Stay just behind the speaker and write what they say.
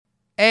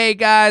Hey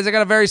guys, I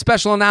got a very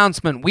special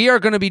announcement. We are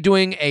going to be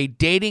doing a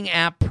dating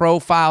app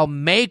profile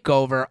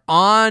makeover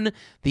on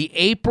the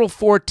April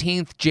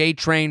 14th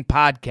J-Train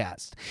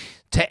podcast.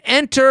 To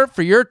enter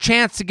for your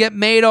chance to get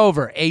made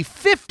over, a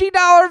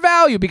 $50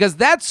 value, because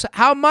that's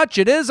how much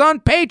it is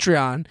on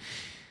Patreon,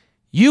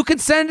 you can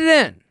send it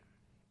in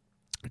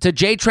to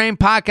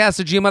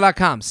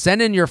jtrainpodcast@gmail.com. Send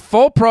in your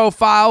full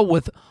profile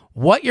with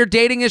what your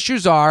dating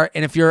issues are,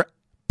 and if your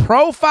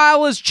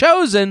profile is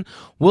chosen,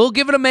 we'll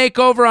give it a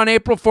makeover on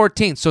April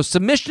 14th. So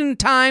submission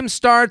time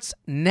starts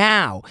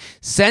now.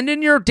 Send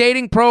in your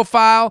dating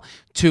profile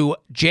to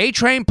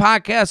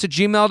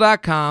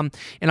jtrainpodcast@gmail.com,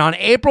 and on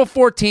April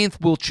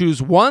 14th, we'll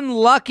choose one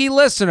lucky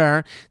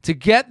listener to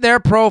get their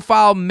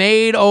profile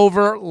made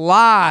over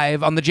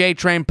live on the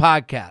J-Train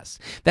podcast.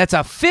 That's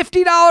a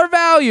 $50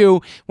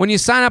 value when you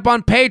sign up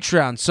on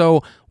Patreon.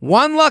 So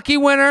one lucky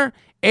winner,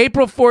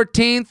 April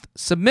 14th.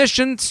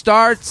 Submission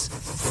starts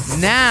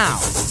now.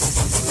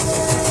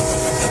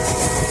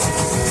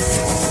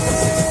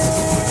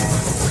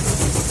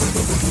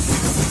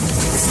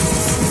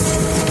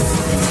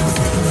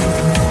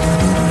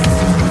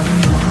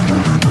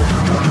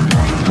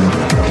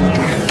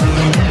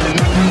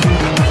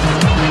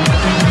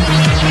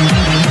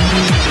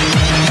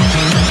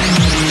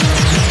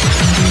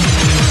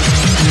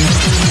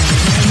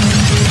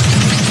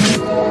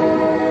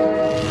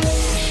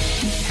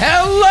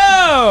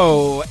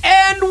 Hello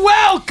and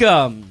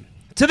welcome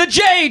to the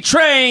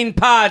J-Train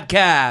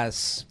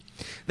podcast.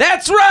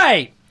 That's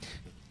right,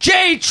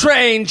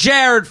 J-Train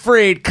Jared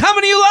Freed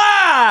coming to you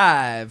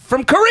live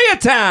from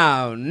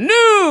Koreatown,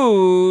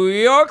 New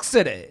York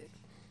City.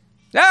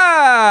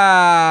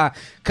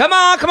 Come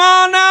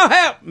on now,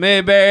 help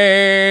me,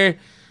 babe.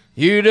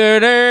 You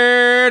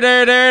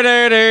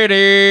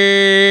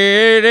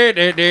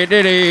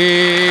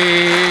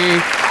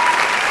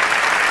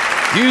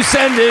You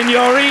send in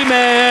your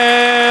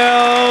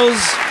emails.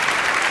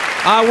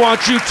 I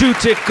want you to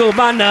tickle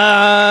my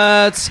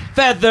nuts.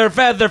 Feather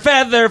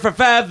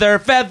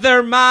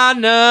my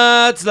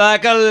nuts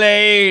like a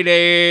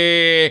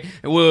lady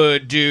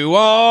would do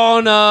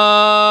on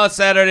a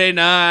Saturday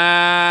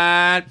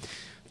night.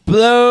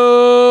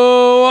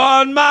 Blow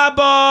on my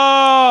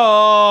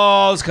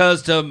balls,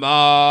 'cause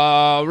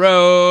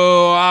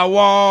tomorrow I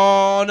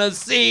wanna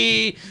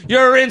see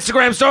your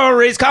Instagram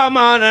stories. Come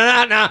on,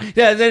 now.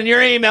 Send in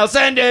your emails,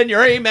 send in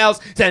your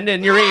emails, send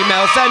in your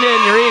emails, send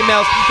in your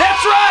emails.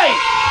 That's right!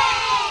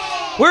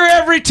 We're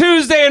every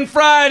Tuesday and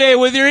Friday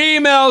with your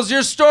emails,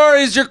 your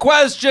stories, your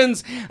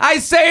questions. I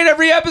say it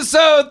every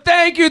episode.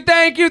 Thank you,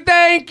 thank you,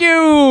 thank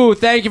you.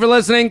 Thank you for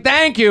listening.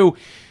 Thank you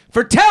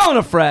for telling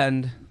a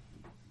friend.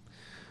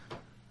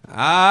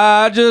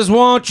 I just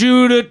want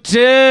you to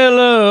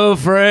tell a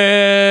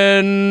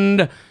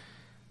friend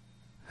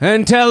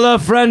and tell a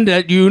friend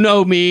that you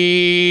know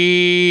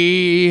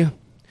me.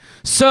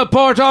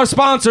 Support our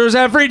sponsors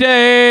every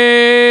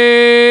day.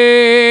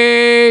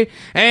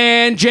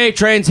 And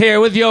J-Train's here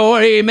with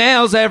your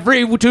emails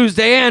every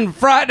Tuesday and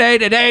Friday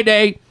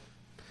today.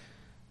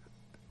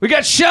 We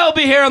got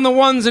Shelby here on the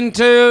ones and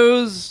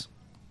twos.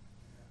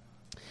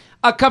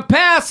 A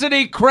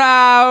capacity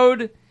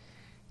crowd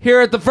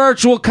here at the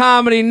Virtual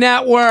Comedy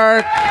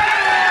Network.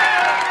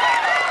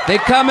 They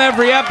come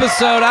every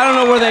episode. I don't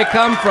know where they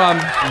come from.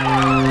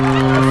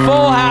 A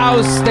full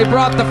house. They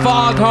brought the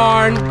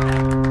foghorn.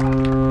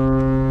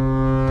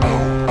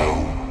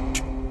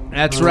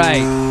 That's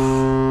right.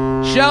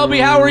 Shelby,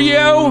 how are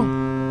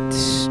you?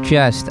 It's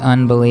just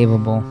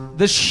unbelievable.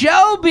 The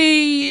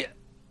Shelby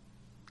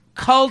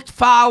cult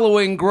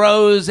following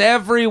grows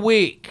every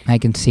week. I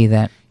can see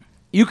that.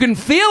 You can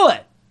feel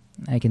it.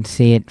 I can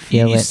see it,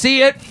 feel it. You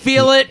see it,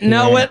 feel it,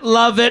 know it,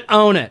 love it,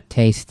 own it.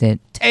 Taste it.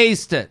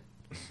 Taste it.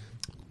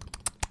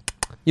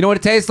 You know what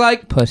it tastes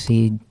like?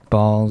 Pussy,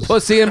 balls.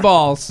 Pussy and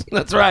balls.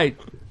 That's right.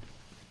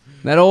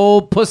 That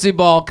old pussy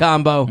ball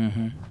combo.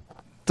 Mm-hmm.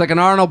 It's like an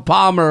Arnold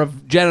Palmer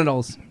of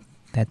genitals.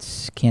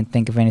 Can't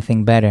think of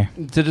anything better.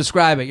 To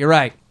describe it, you're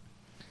right.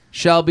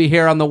 Shelby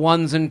here on the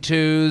ones and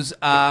twos.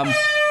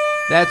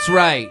 That's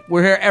right.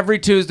 We're here every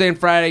Tuesday and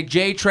Friday.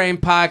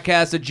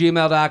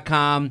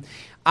 jtrainpodcast@gmail.com.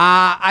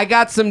 I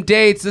got some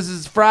dates. This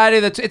is Friday.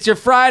 It's your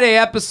Friday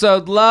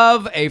episode.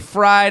 Love a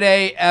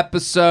Friday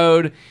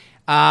episode.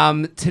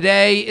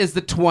 Today is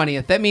the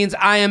 20th. That means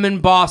I am in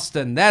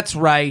Boston. That's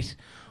right.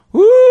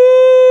 Woo!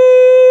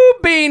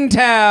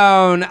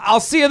 Beantown. I'll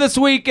see you this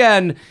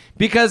weekend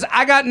because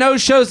I got no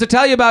shows to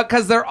tell you about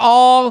because they're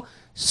all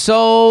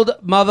sold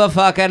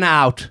motherfucking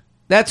out.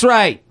 That's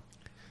right.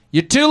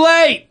 You're too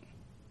late.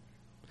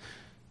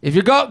 If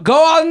you go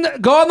on the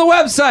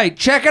website,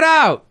 check it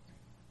out.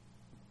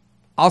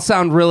 I'll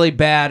sound really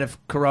bad if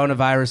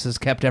coronavirus has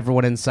kept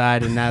everyone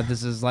inside and now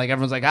this is like,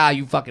 everyone's like,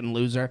 you fucking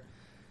loser.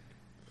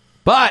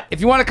 But if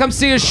you want to come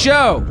see a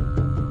show,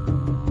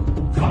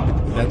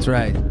 that's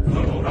right.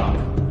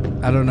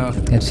 I don't know.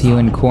 That's you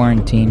in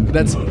quarantine.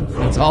 That's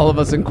all of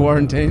us in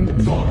quarantine.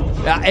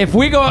 If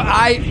we go,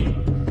 I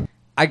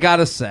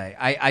gotta say,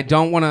 I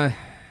don't want to.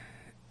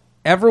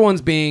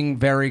 Everyone's being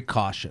very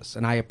cautious,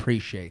 and I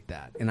appreciate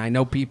that. And I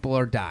know people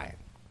are dying.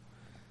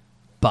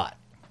 But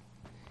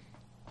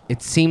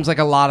it seems like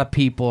a lot of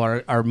people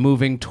are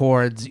moving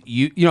towards,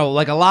 you know,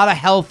 like a lot of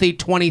healthy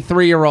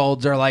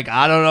 23-year-olds are like,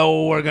 I don't know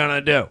what we're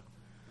going to do.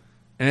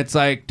 And it's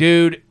like,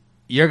 dude,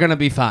 you're going to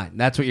be fine.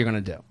 That's what you're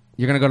going to do.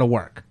 You're going to go to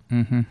work.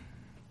 Mm-hmm.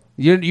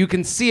 You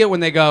can see it when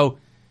they go,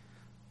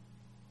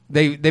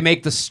 they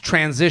make this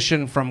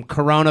transition from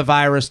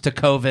coronavirus to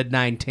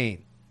COVID-19.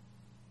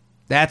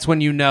 That's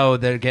when you know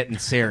they're getting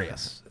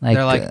serious.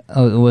 They're like, it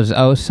was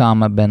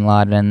Osama bin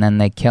Laden, and then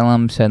they kill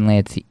him. Suddenly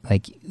it's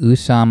like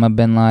Usama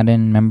bin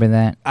Laden. Remember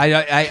that?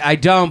 I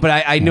don't,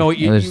 but I know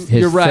It was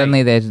you're right.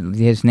 Suddenly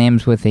his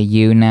name's with a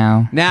U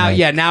now. Now,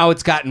 now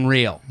it's gotten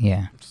real.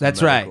 Yeah.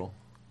 That's right.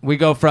 We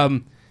go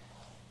from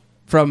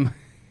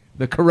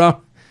the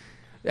corona.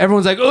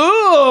 Everyone's like,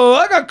 oh,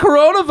 I got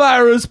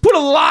coronavirus. Put a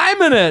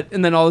lime in it.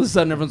 And then all of a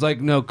sudden everyone's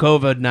like, no,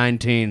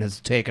 COVID-19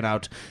 has taken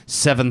out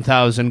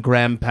 7,000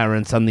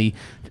 grandparents on the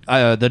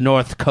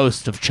north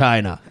coast of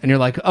China. And you're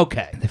like,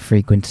 okay. The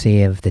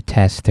frequency of the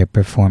test they're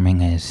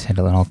performing is at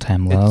an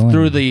all-time low. It's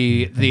through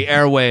the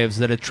airwaves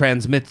that it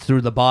transmits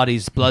through the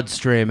body's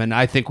bloodstream. And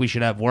I think we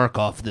should have work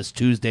off this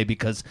Tuesday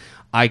because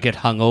I get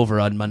hungover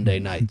on Monday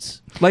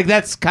nights. Like,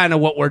 that's kind of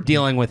what we're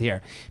dealing with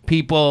here.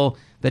 People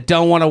that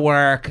don't want to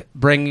work,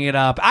 bringing it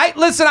up.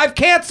 I've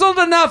canceled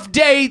enough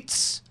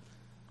dates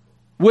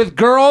with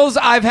girls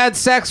I've had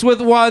sex with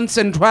once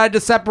and tried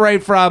to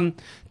separate from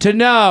to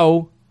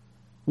know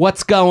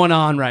what's going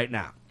on right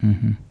now.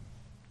 Mm-hmm.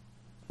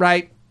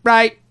 Right.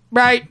 Been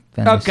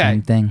the Okay.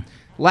 same thing.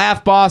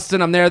 Laugh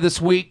Boston. I'm there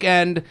this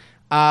weekend.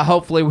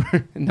 Hopefully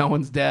no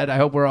one's dead. I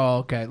hope we're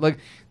all okay. Look,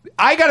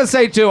 I got to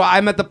say, too,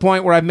 I'm at the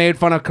point where I've made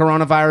fun of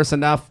coronavirus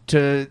enough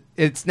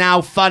it's now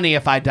funny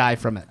if I die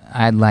from it.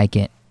 I'd like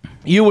it.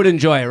 You would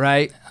enjoy it,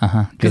 right?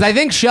 Uh-huh. Because I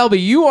think, Shelby,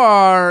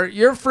 you're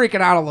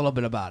freaking out a little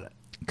bit about it.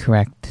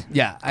 Correct.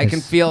 Yeah, I can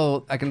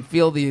feel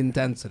the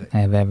intensity. I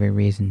have every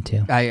reason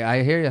to.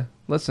 I hear you.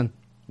 Listen,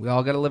 we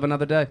all got to live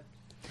another day.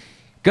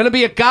 Gonna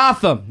be at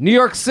Gotham, New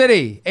York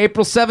City,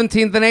 April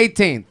 17th and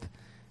 18th.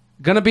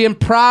 Gonna be in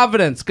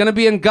Providence. Gonna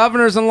be in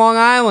Governors in Long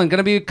Island.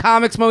 Gonna be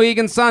Comics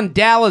Mohegan Sun,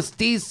 Dallas,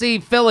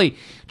 DC, Philly.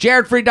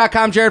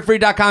 JaredFreed.com,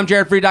 JaredFreed.com,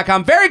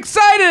 JaredFreed.com. Very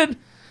excited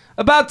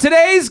about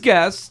today's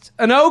guest,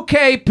 an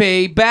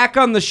OKP, back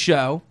on the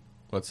show.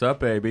 What's up,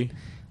 baby?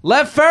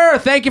 Lev Fur,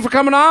 thank you for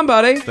coming on,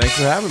 buddy. Thanks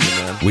for having me,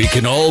 man. We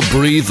can all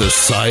breathe a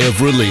sigh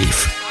of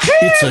relief.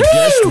 It's a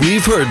guest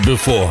we've heard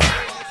before.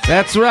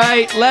 That's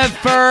right, Lev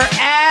Fur,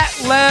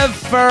 at Lev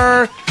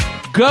Fur.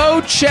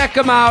 Go check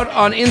him out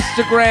on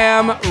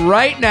Instagram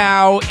right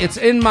now. It's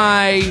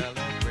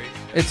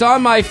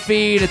on my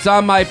feed. It's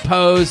on my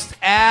post,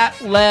 at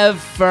Lev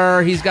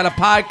Fur. He's got a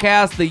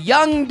podcast, the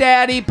Young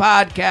Daddy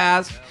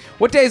Podcast.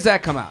 What days does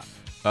that come out?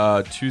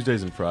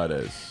 Tuesdays and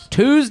Fridays.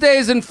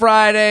 Tuesdays and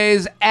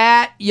Fridays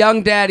at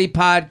Young Daddy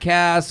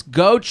Podcast.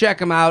 Go check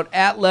him out,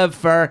 at Lev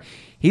Fur.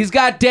 He's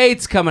got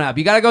dates coming up.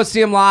 You got to go see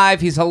him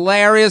live. He's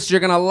hilarious. You're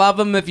going to love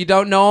him if you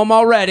don't know him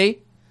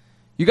already.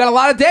 You got a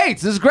lot of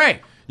dates. This is great.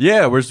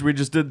 Yeah, we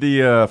just did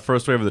the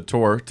first wave of the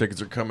tour.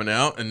 Tickets are coming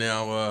out, and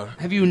now...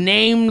 Have you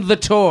named the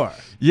tour?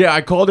 Yeah,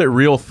 I called it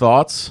Real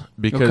Thoughts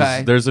because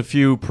Okay. there's a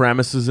few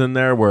premises in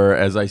there where,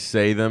 as I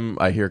say them,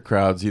 I hear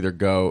crowds either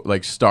go,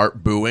 like,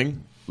 start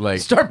booing.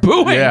 Like, Start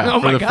booing? Yeah, Oh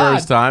for my the God.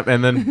 first time.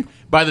 And then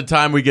by the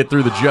time we get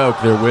through the joke,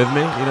 they're with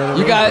me. You know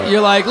what I mean? You're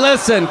like,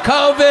 listen,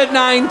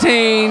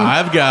 COVID-19.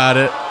 I've got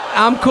it.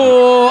 I'm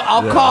cool.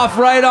 I'll Yeah. cough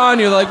right on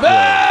you. Like,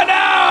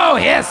 no,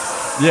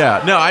 yes.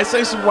 Yeah, no, I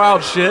say some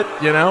wild shit,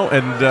 you know,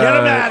 and Get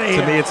him outta to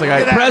here. me, it's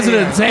like The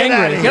president's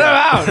angry. Get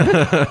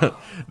him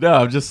out. No,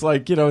 I'm just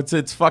like, you know,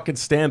 it's fucking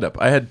stand up.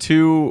 I had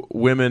two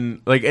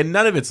women, like, and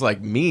none of it's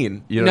like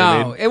mean, you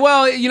know what I mean?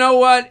 Well, you know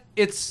what?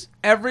 It's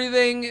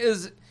everything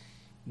is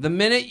the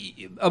minute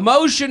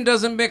emotion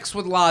doesn't mix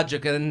with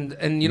logic,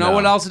 and you know No.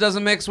 what else it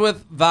doesn't mix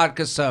with?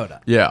 Vodka soda.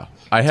 Yeah.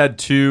 I had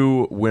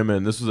two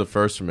women, this was a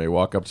first for me,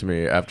 walk up to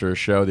me after a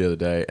show the other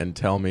day and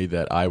tell me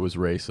that I was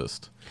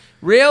racist.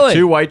 Really?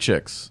 Two white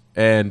chicks.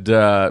 And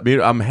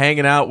I'm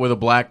hanging out with a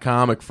black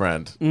comic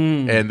friend.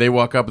 And they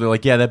walk up and they're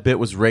like, yeah, that bit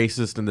was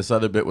racist and this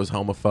other bit was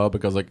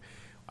homophobic. I was like,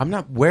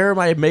 where am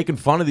I making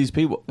fun of these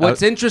people?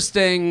 What's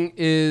interesting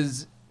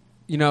is,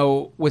 you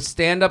know, with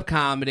stand-up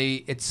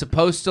comedy, it's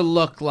supposed to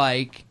look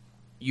like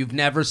you've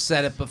never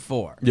said it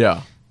before.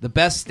 Yeah. The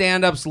best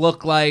stand-ups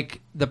look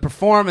like the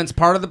performance.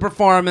 Part of the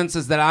performance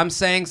is that I'm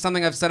saying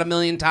something I've said a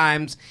million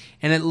times,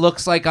 and it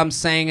looks like I'm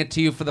saying it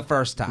to you for the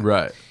first time.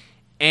 Right.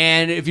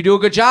 And if you do a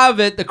good job of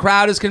it, the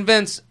crowd is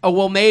convinced, oh,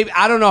 well, maybe,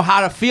 I don't know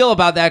how to feel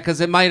about that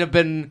because it might have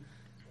been...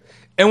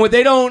 And what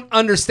they don't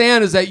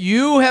understand is that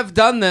you have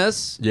done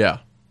this Yeah.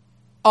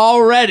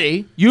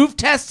 already. You've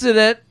tested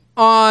it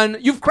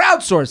you've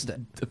crowdsourced it.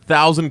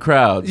 1,000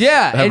 crowds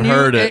Yeah. have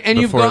heard it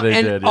before they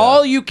and did. Yeah.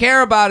 all you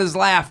care about is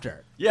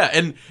laughter. Yeah,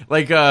 and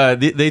like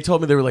they told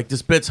me, they were like,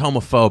 this bit's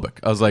homophobic.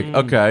 I was like,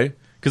 okay.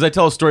 Because I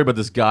tell a story about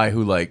this guy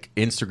who like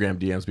Instagram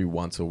DMs me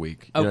once a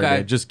week. You know what I Okay.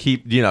 mean? Just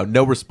keep,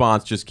 no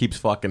response, just keeps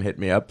fucking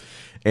hitting me up.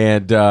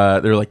 And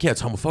they're like, yeah,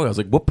 it's homophobic. I was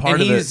like, what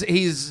part And of it?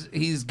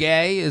 he's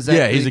gay? Is that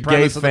Yeah, the he's a gay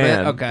premise of the bit?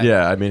 fan. Okay.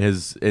 Yeah, I mean,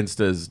 his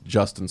Insta is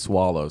Justin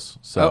Swallows.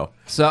 So, Oh,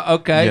 so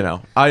okay. you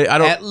know, I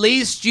don't. At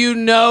least you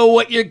know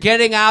what you're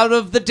getting out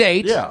of the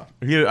date. Yeah.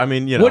 I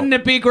mean, you know. Wouldn't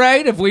it be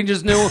great if we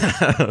just knew?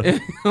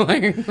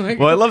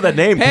 Well, I love that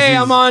name. 'cause Hey,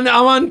 he's- I'm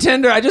on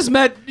Tinder. I just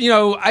met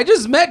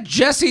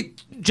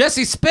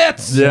Jesse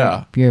Spitz.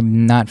 Yeah. You're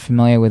not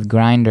familiar with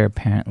Grindr,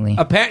 apparently.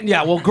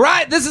 Yeah. Well,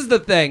 this is the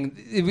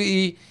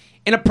thing.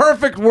 In a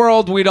perfect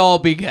world, we'd all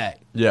be gay.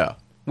 Yeah.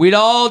 We'd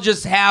all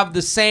just have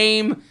the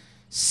same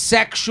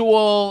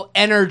sexual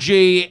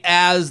energy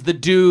as the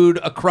dude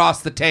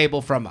across the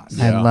table from us.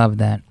 I love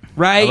that.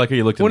 Right? I like how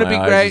you looked in Wouldn't my it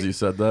be eyes great? as you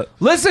said that.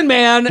 Listen,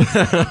 man,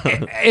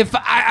 if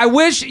I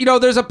wish,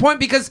 there's a point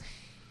because,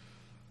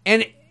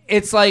 and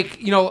it's like,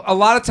 a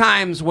lot of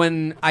times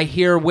when I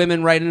hear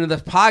women write into the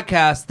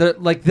podcast,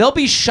 they'll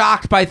be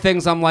shocked by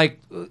things. I'm like,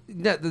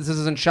 no, this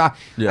isn't shock.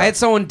 Yeah. I had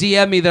someone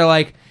DM me. They're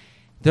like,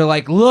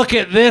 look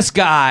at this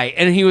guy.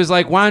 And he was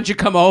like, why don't you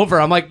come over?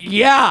 I'm like,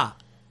 yeah,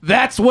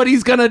 that's what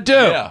he's going to do.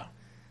 Yeah.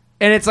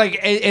 And it's like,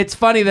 it's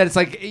funny that it's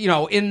like,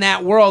 in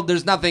that world,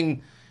 there's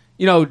nothing,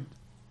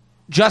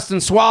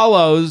 Justin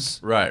Swallows.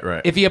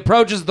 Right. If he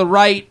approaches the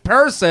right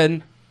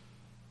person,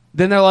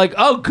 then they're like,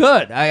 oh,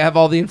 good. I have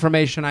all the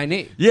information I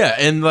need. Yeah,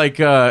 and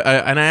like,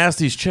 I asked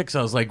these chicks,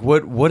 I was like,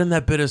 what in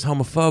that bit is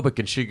homophobic?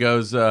 And she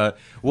goes, well,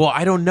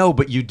 I don't know,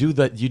 but you do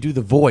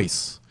the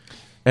voice.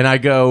 And I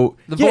go,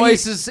 The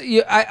voice is,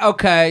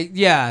 okay,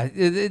 yeah.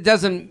 It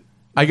doesn't.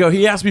 I go,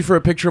 he asked me for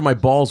a picture of my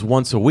balls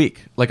once a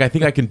week. Like, I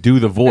think I can do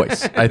the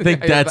voice. I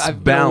think that's I've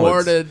been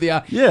balanced. awarded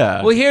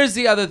Yeah. Well, here's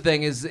the other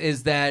thing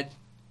is that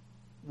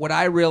what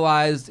I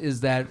realized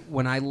is that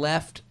when I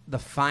left the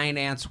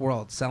finance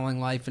world, selling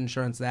life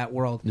insurance, that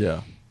world, Yeah.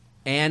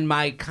 and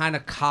my kind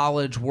of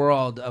college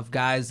world of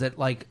guys that,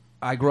 like,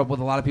 I grew up with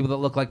a lot of people that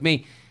look like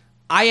me,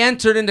 I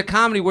entered into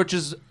comedy, which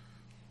is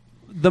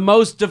the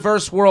most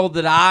diverse world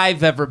that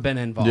I've ever been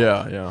involved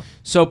in. Yeah.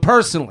 So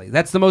personally,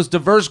 that's the most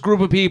diverse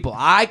group of people.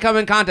 I come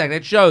in contact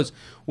at shows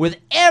with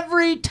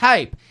every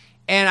type.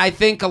 And I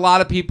think a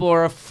lot of people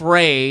are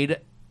afraid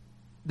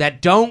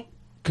that don't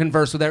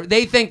converse with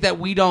they think that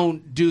we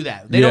don't do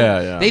that.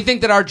 They think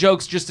that our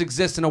jokes just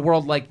exist in a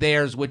world like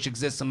theirs, which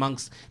exists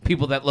amongst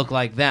people that look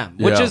like them.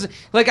 Which Yeah. is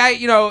like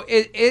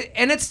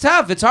and it's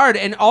tough. It's hard.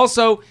 And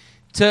also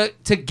to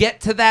get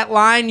to that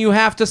line, you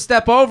have to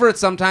step over it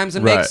sometimes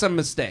and make Right. some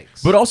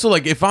mistakes. But also,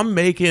 like, if I'm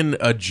making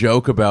a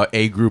joke about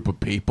a group of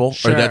people,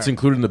 Sure. or that's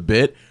included in the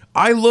bit,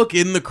 I look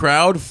in the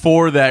crowd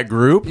for that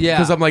group. Yeah.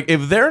 Because I'm like,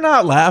 if they're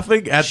not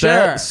laughing at Sure.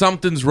 that,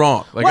 something's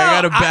wrong. Like, Well, I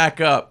got to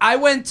back up. I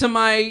went to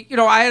my,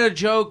 I had a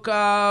joke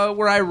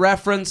where I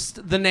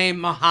referenced the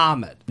name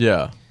Muhammad.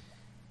 Yeah.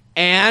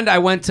 And I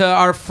went to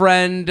our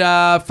friend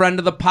of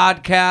the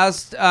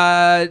podcast,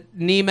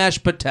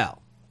 Nimesh Patel.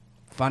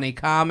 Funny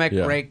comic,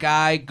 Yeah. great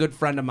guy, good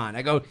friend of mine.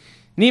 I go,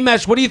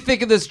 Nimesh, what do you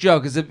think of this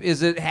joke? Is it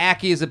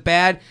hacky? Is it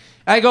bad?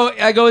 I go,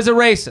 is it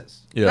racist?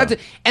 Yeah.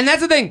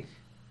 That's the thing.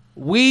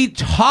 We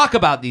talk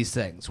about these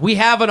things. We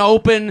have an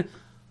open,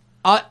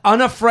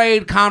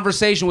 unafraid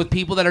conversation with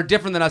people that are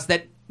different than us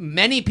that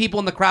many people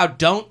in the crowd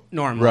don't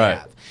normally Right.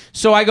 have.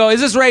 So I go,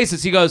 is this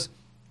racist? He goes,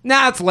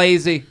 nah, it's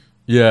lazy.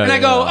 Yeah. And I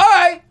yeah, go, yeah. all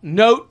right,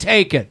 note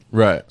taken.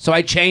 Right. So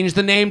I changed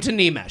the name to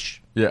Nimesh.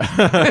 Yeah.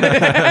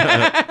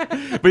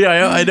 But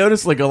yeah, I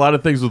noticed like a lot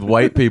of things with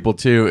white people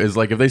too is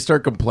like if they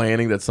start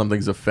complaining that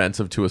something's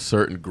offensive to a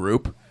certain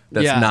group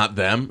that's Yeah. not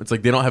them, it's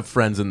like they don't have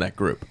friends in that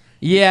group.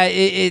 Yeah,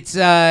 it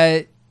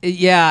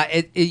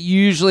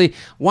usually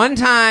one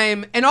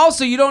time, and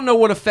also you don't know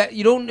what effect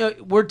you don't know.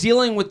 We're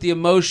dealing with the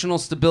emotional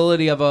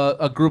stability of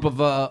a group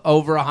of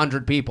over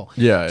 100 people.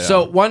 Yeah.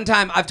 So one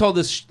time, I've told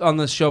this on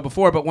this show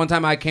before, but one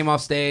time I came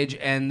off stage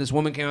and this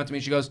woman came up to me.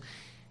 She goes,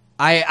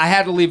 I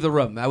had to leave the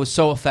room. I was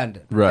so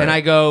offended. Right. And I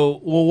go,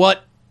 well,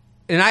 what?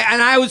 And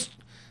I was,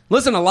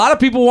 listen, a lot of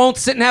people won't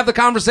sit and have the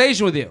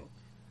conversation with you.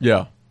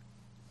 Yeah.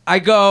 I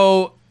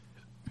go,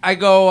 a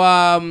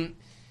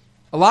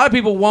lot of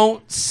people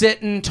won't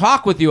sit and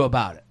talk with you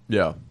about it.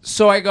 Yeah.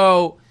 So I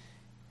go,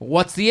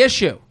 what's the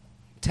issue?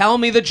 Tell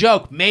me the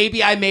joke.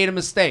 Maybe I made a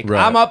mistake.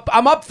 Right. I'm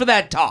up for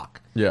that talk.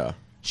 Yeah.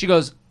 She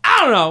goes, I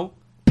don't know,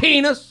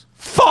 penis,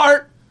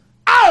 fart,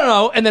 I don't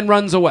know, and then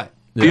runs away.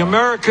 Yeah. The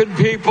American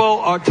people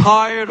are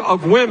tired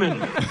of women.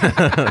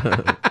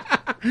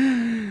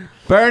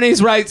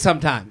 Bernie's right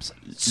sometimes.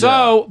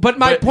 So, Yeah. but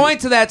my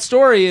point to that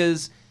story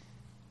is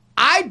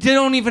I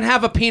don't even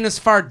have a penis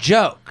fart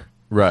joke.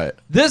 Right.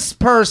 This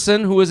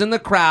person who was in the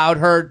crowd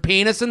heard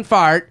penis and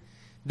fart.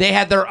 They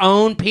had their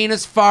own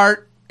penis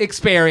fart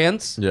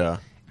experience. Yeah.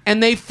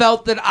 And they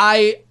felt that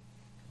I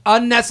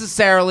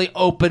unnecessarily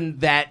opened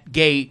that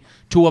gate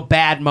to a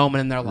bad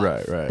moment in their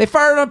life. Right. They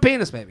farted on a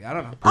penis, maybe. I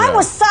don't know. I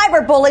was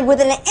cyberbullied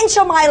within an inch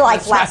of my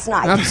life last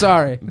night. I'm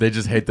sorry. They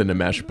just hate the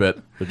Nimesh bit.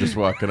 They're just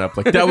walking up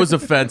like, that was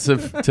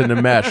offensive to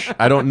Nimesh.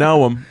 I don't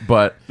know him,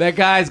 but That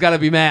guy's got to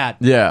be mad.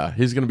 yeah,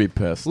 he's going to be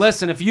pissed.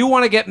 Listen, if you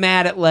want to get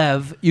mad at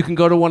Lev, you can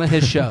go to one of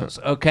his shows.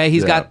 Okay,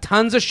 he's got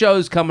tons of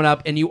shows coming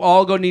up, and you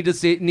all need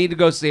to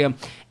go see him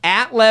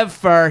at Lev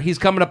Fur. He's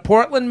coming to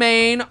Portland,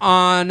 Maine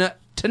on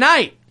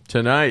tonight.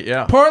 Tonight,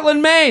 yeah.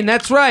 Portland, Maine.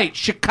 That's right.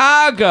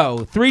 Chicago,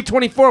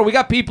 3/24. We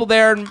got people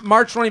there on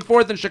March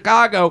 24th in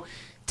Chicago.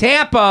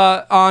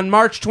 Tampa on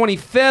March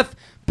 25th.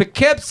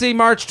 Poughkeepsie,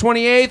 March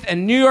 28th.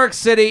 And New York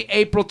City,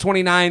 April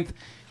 29th.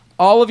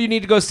 All of you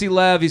need to go see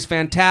Lev. He's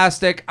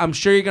fantastic. I'm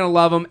sure you're going to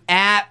love him.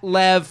 At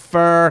Lev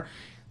Fur,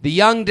 the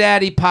Young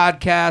Daddy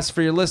podcast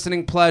for your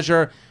listening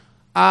pleasure.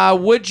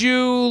 Would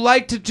you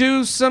like to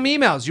do some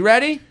emails? You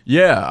ready?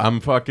 Yeah,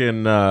 I'm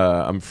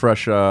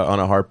fresh on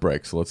a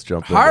heartbreak, so let's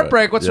jump into it.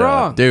 Heartbreak? What's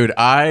wrong? Dude,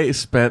 I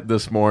spent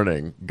this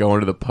morning going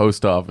to the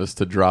post office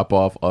to drop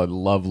off a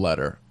love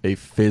letter, a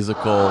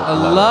physical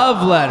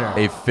Love letter.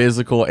 a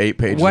physical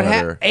 8-page What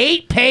letter.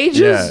 8 pages?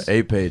 Yeah,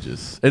 8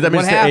 pages. That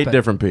means to 8 happened?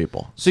 different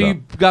people. So you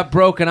got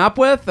broken up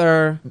with,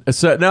 or?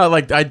 So no,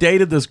 like I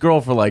dated this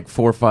girl for like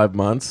 4 or 5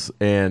 months,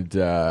 and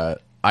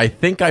I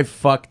think I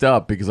fucked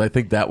up because I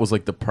think that was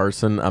like the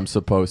person I'm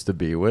supposed to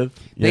be with.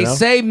 They know?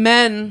 say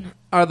men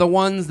are the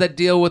ones that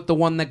deal with the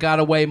one that got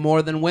away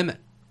more than women.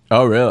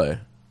 Oh, really?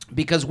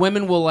 Because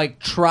women will like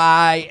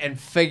try and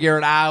figure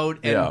it out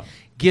and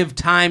give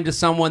time to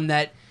someone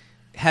that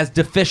has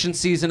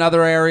deficiencies in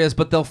other areas,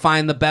 but they'll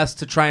find the best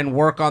to try and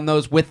work on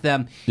those with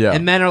them. Yeah.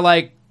 And men are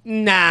like,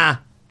 nah,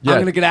 Yeah. I'm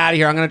going to get out of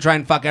here. I'm going to try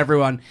and fuck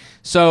everyone.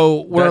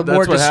 So we're That's more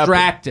what happened.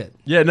 distracted.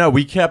 Yeah, no,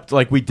 we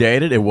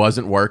dated. It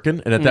wasn't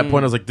working. And at that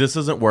point, I was like, this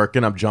isn't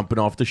working. I'm jumping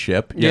off the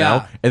ship, you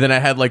know? And then I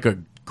had like a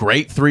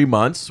great 3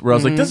 months where I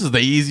was like, this is the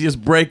easiest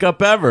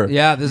breakup ever.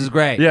 Yeah, this is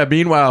great. Yeah,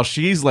 meanwhile,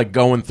 she's like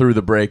going through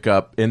the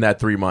breakup in that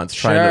 3 months,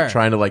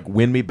 trying to like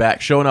win me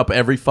back, showing up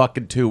every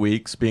fucking 2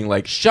 weeks, being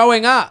like,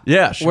 Showing up.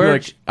 yeah, she'd be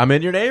like, I'm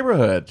in your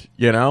neighborhood,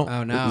 you know?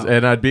 Oh, no.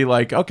 And I'd be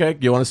like, okay,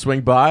 you want to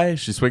swing by?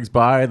 She swings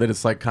by, then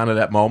it's like kind of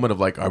that moment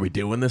of like, are we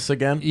doing this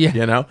again? Yeah.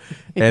 You know?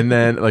 And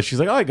then like she's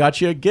like, oh, I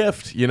got you a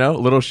gift, you know?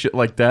 Little shit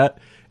like that.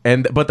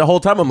 But the whole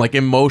time I'm like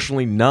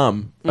emotionally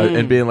numb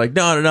and being like,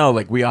 no,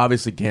 like we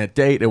obviously can't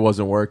date. It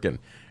wasn't working.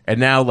 And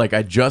now like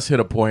I just hit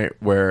a point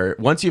where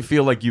once you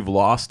feel like you've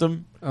lost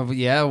them,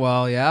 Yeah,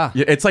 well, yeah.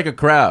 it's like a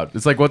crowd.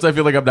 It's like once I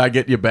feel like I'm not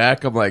getting you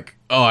back, I'm like,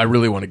 oh, I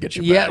really want to get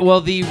you Yeah, back. well,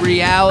 the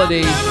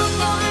reality.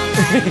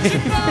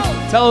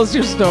 Tell us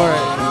your story.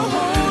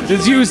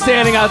 It's you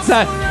standing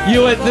outside.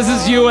 This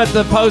is you at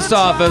the post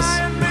office.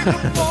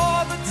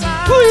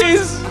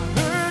 Please.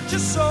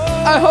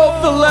 I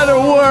hope the letter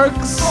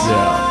works.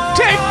 Yeah.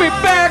 Take me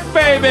back,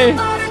 baby.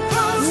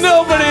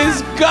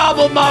 Nobody's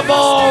gobbled my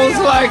balls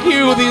like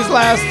you these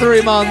last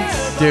 3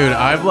 months. Dude,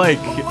 I'm like,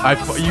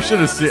 you should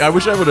have seen. I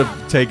wish I would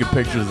have taken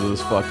pictures of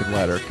this fucking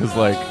letter, because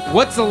like,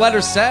 What's the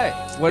letter say?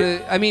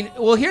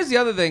 Well, here's the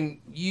other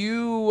thing.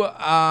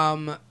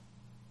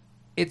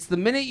 It's the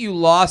minute you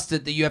lost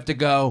it that you have to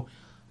go,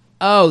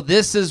 oh,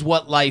 this is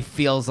what life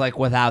feels like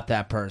without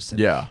that person.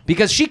 Yeah.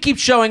 Because she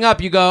keeps showing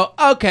up. You go,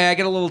 okay, I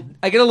get a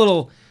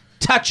little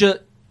touch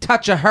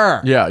of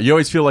her. yeah, you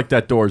always feel like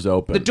that door's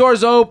open. The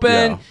door's open.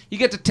 Yeah. You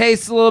get to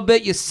taste a little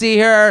bit. You see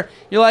her.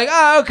 You're like,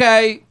 oh,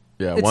 okay.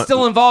 Yeah, It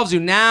still involves you.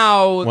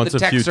 Now Once the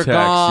a few texts are texts,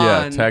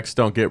 gone. texts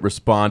don't get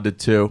responded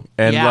to,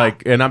 and Yeah.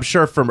 and I'm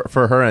sure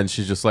for her end,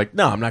 she's just like,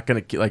 no, I'm not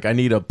gonna I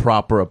need a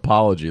proper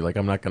apology. Like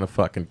I'm not gonna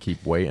fucking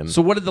keep waiting.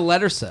 So what did the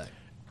letter say?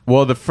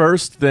 Well, the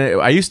first thing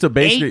I used to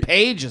 8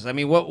 pages. I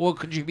mean, what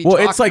could you be Well,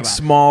 talking it's like about?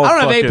 small I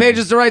don't have 8 fucking-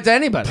 pages to write to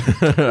anybody.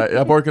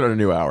 I'm working on a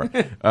new hour.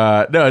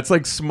 No, it's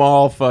like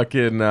small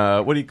fucking.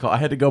 What do you call? I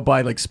had to go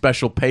buy like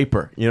special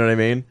paper. You know what I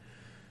mean?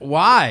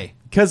 Why?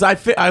 Because I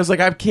was like,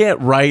 I can't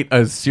write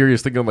a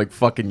serious thing on like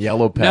fucking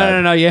yellow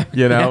pad. No. Yeah,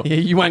 You know? Yeah,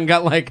 you went and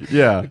got like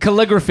Yeah.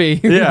 calligraphy.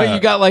 Yeah. You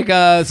got like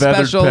a Feathered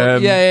special.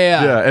 pen.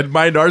 Yeah. Yeah, and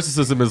my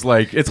narcissism is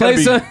like, it's gonna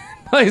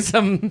Play be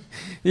some.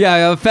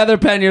 Yeah, a feather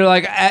pen. You're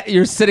like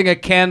you're sitting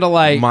at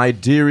candlelight. my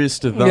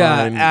dearest of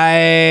thine. Yeah,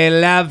 I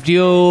loved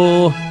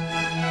you.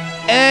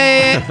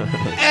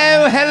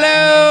 Oh,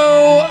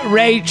 hello,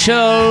 Rachel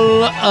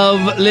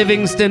of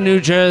Livingston, New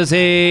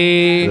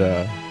Jersey.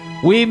 Yeah.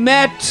 We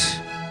met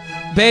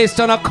based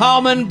on a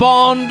common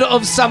bond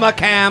of summer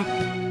camp.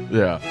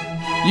 Yeah.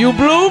 You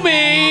blew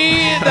me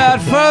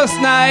that first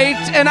night,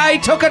 and I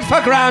took it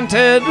for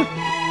granted.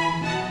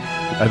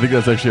 I think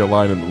that's actually a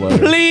line in the letter.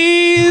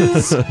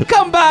 Please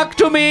come back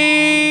to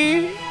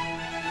me.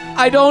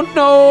 I don't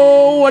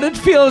know what it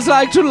feels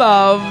like to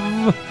love.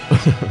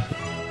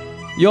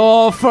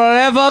 Your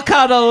forever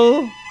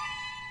cuddle,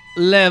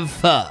 Lev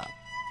Fur.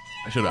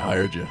 I should have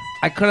hired you.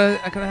 I could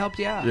have helped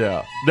you out.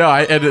 Yeah. No,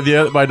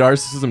 my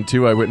narcissism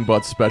too, I went and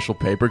bought special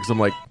paper because I'm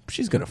like,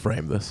 she's going to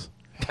frame this.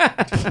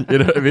 You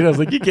know what I mean? I was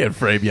like, you can't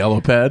frame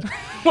Yellow Pad.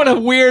 What a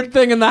weird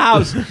thing in the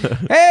house.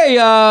 Hey,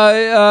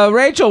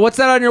 Rachel, what's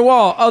that on your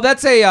wall? Oh,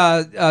 that's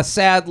a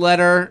sad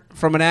letter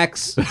from an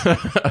ex.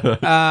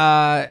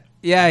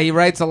 Yeah, he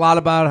writes a lot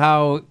about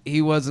how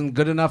he wasn't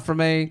good enough for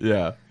me.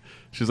 Yeah.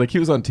 She's like, he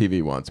was on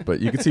TV once,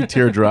 but you can see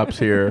teardrops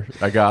here.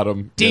 I got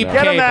him. Deep you know?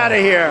 Get him out of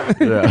here.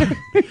 Yeah.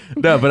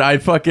 No, but I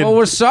fucking... Well,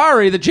 we're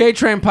sorry. The J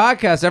Train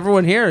podcast,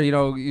 everyone here,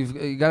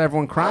 you got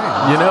everyone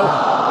crying. You know,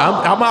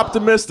 I'm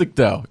optimistic,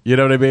 though. You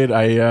know what I mean?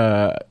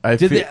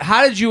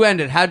 How did you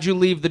end it? How did you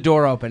leave the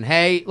door open?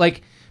 Hey,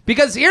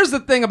 because here's the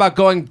thing about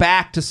going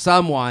back to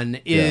someone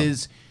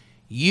is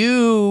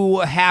you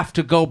have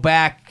to go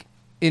back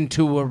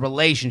into a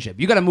relationship.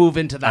 You got to move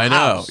into the house. I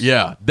know.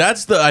 Yeah.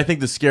 That's I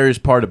think the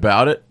scariest part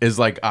about it is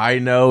I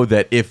know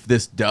that if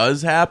this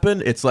does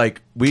happen, it's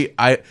like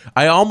I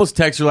almost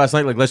texted her last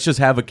night, let's just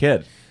have a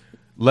kid.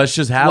 Let's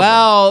just have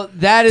one.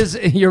 That is,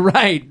 you're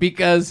right,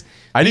 because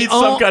I need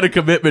some kind of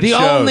commitment. The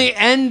only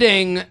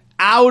ending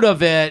out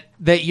of it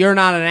that you're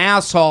not an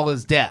asshole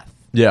is death.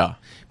 Yeah.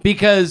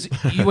 Because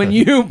when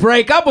you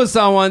break up with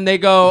someone, they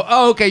go,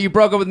 oh, okay, you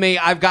broke up with me.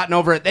 I've gotten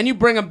over it. Then you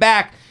bring them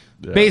back.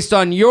 Yeah. Based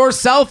on your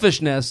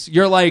selfishness,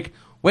 you're like,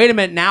 wait a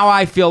minute, now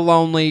I feel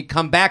lonely.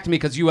 Come back to me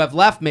because you have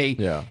left me.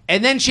 Yeah.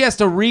 And then she has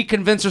to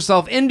reconvince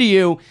herself into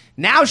you.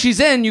 Now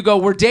she's in. You go,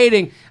 we're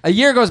dating. A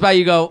year goes by.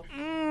 You go,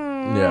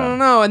 I don't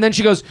know. And then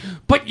she goes,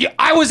 but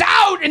I was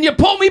out and you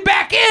pulled me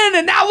back in.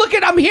 And now look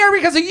I'm here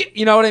because of you.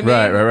 You know what I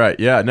mean? Right.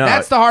 Yeah, no.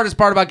 That's the hardest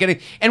part about getting.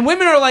 And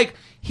women are like,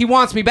 he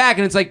wants me back.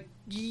 And it's like,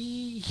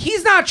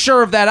 he's not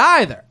sure of that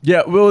either.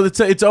 Yeah, well,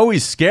 it's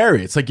always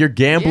scary. It's like you're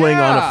gambling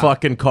on a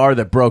fucking car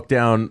that broke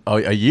down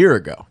a year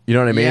ago. You know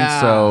what I mean? Yeah.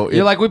 So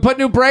you're like, we put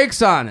new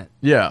brakes on it.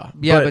 Yeah.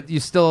 Yeah, but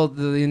you still,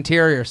 the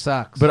interior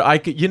sucks.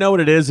 But you know what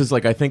it is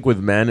I think with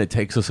men, it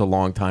takes us a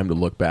long time to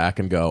look back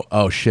and go,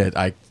 oh shit,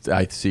 I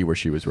see where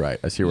she was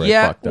right. I see where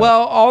I fucked up.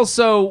 Well,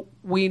 also,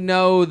 we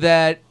know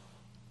that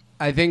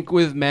I think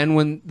with men,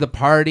 when the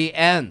party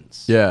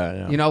ends.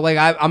 Yeah. You know,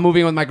 I'm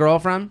moving with my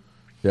girlfriend.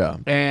 Yeah.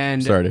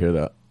 And sorry to hear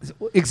that.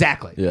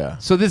 Exactly. Yeah.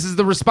 So this is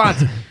the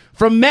response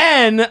from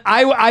men.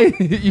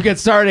 You get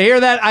started to hear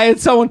that. I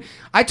told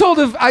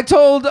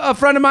a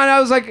friend of mine, I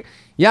was like,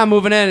 yeah, I'm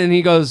moving in, and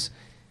he goes,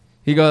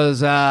 you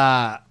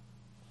had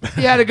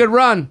a good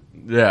run.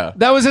 Yeah.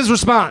 That was his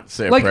response.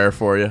 Say a prayer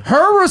for you.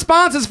 Her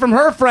responses from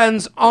her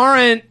friends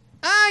aren't,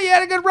 you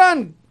had a good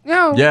run. You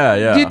know,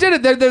 yeah. You did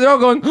it. They're all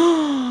going,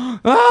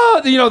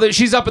 oh, that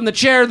she's up in the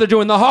chair. They're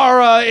doing the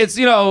horror. It's,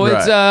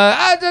 it's,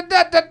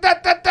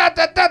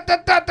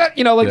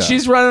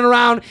 she's running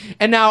around.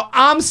 And now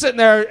I'm sitting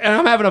there and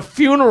I'm having a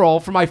funeral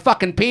for my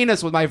fucking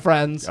penis with my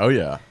friends. Oh,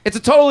 yeah. It's a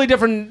totally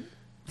different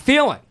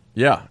feeling.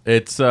 Yeah.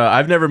 It's,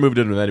 I've never moved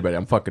in with anybody.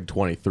 I'm fucking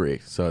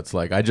 23. So it's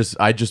like, I just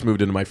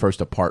moved into my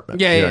first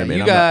apartment. Yeah. You know what I mean?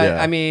 You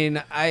got,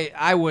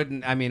 I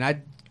wouldn't,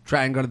 I'd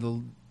try and go to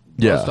the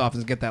post office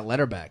and get that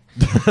letter back.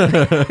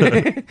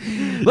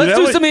 Let's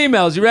do some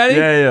emails. You ready?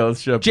 Yeah.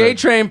 Let's jump in.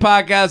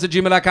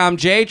 JTrainPodcast@gmail.com.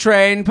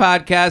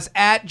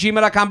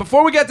 JTrainPodcast@gmail.com.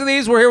 Before we get to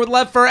these, we're here with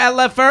Left Fur at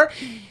Left Fur.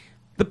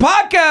 The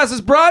podcast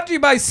is brought to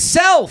you by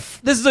Self.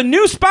 This is a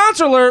new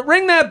sponsor alert.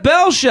 Ring that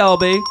bell,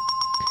 Shelby.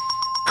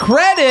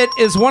 Credit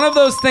is one of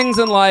those things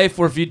in life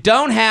where if you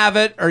don't have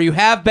it or you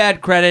have bad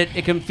credit,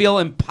 it can feel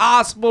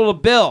impossible to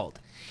build.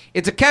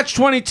 It's a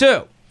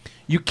catch-22.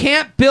 You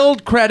can't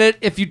build credit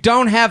if you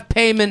don't have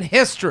payment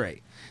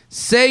history.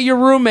 Say your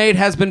roommate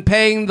has been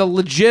paying the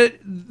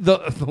legit.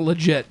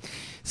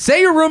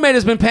 Say your roommate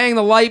has been paying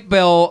the light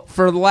bill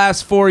for the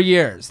last 4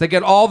 years. They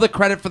get all the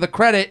credit for the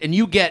credit and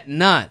you get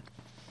none.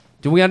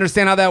 Do we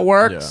understand how that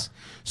works? Yeah.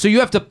 So you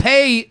have to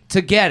pay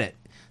to get it.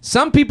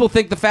 Some people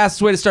think the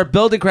fastest way to start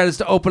building credit is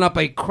to open up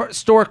a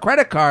store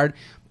credit card,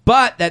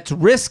 but that's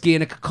risky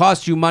and it could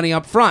cost you money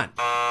up front.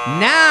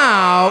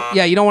 Now,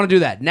 you don't want to do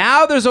that.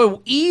 Now there's an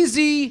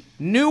easy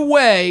new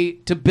way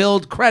to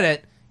build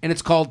credit, and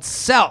it's called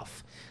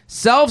Self.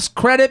 Self's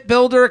credit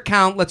builder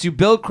account lets you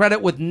build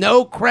credit with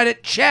no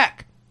credit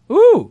check.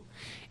 Ooh.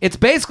 It's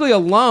basically a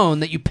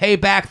loan that you pay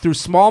back through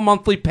small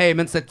monthly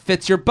payments that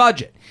fits your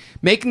budget.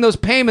 Making those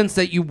payments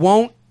that you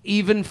won't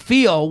even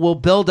feel will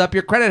build up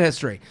your credit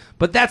history.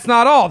 But that's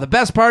not all. The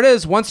best part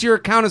is once your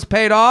account is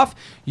paid off,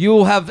 you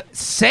will have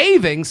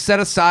savings set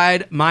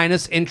aside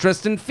minus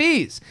interest and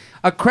fees.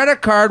 A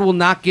credit card will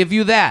not give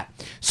you that.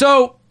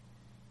 So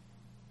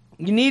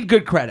you need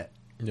good credit.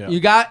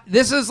 Yeah.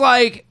 This is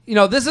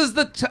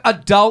the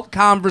adult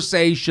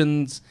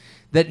conversations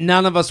that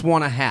none of us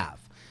want to have.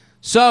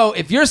 So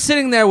if you're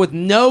sitting there with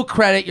no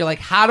credit, you're like,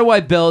 how do I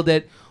build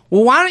it?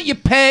 Well, why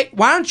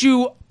don't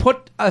you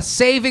put a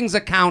savings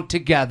account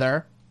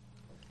together?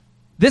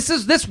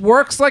 This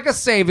works like a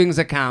savings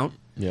account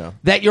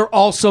that you're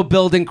also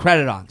building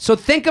credit on. So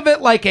think of it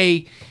like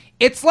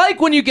it's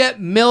like when you get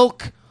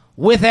milk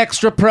with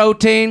extra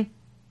protein.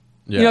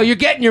 Yeah. You're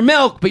getting your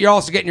milk, but you're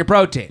also getting your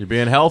protein. You're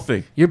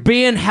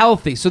being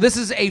healthy. So this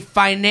is a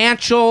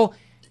financial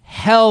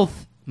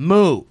health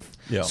move.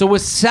 Yeah. So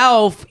with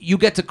Self, you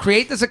get to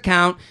create this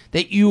account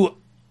that you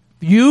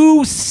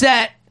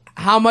set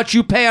how much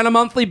you pay on a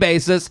monthly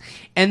basis.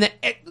 And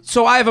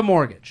so I have a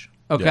mortgage,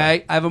 okay?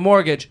 Yeah. I have a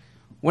mortgage.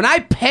 When I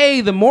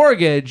pay the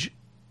mortgage,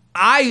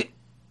 I'm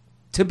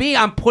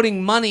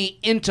putting money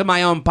into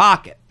my own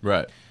pocket.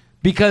 Right.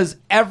 Because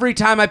every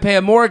time I pay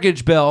a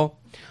mortgage bill,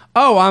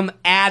 I'm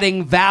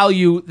adding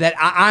value that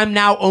I'm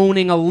now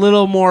owning a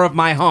little more of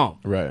my home.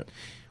 Right.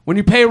 When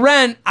you pay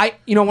rent,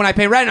 when I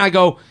pay rent, I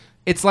go,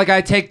 it's like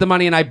I take the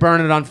money and I burn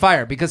it on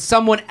fire because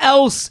someone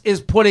else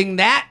is putting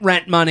that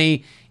rent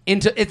money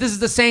into it. This is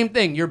the same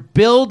thing. You're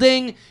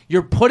putting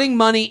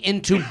money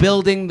into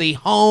building the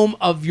home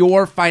of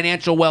your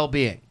financial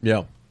well-being.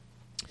 Yeah.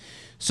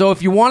 So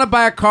if you want to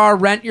buy a car,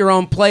 rent your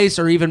own place,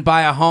 or even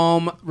buy a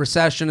home,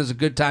 recession is a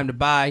good time to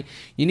buy.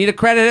 You need a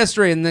credit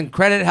history, and then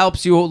credit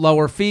helps you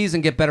lower fees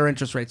and get better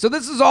interest rates. So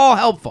this is all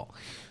helpful.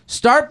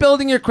 Start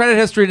building your credit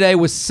history today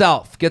with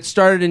Self. Get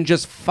started in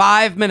just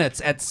 5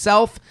 minutes at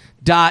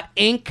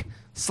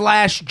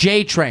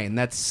self.inc/JTrain.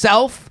 That's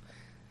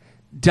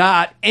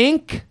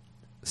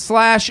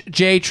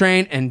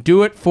self.inc/JTrain, and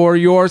do it for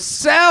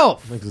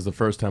yourself. I think this is the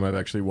first time I've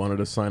actually wanted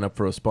to sign up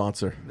for a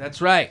sponsor.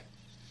 That's right.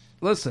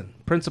 Listen,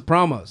 Prince of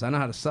Promos. I know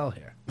how to sell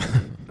here.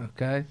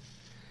 Okay?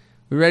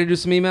 We ready to do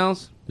some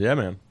emails? Yeah,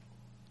 man.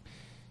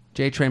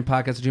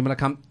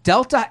 JTrainPodcast@gmail.com.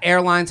 Delta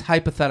Airlines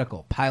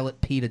Hypothetical, Pilot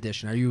Pete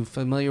Edition. Are you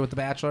familiar with The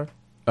Bachelor?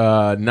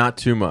 Not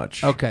too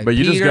much. Okay, But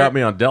you just Peter- got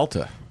me on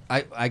Delta.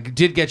 I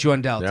did get you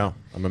on Delta. Yeah,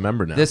 I'm a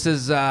member now. This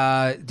is,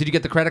 did you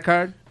get the credit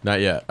card? Not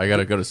yet. I got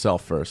to go to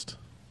Self first.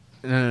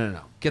 No.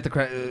 Get the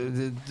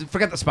credit.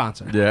 Forget the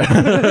sponsor. Yeah.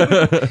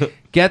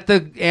 Get the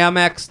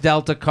Amex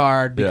Delta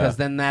card because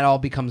Yeah. then that all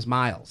becomes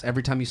miles.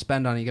 Every time you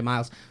spend on it, you get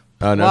miles.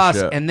 Oh, no Plus,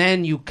 shit. and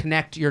then you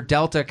connect your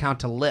Delta account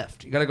to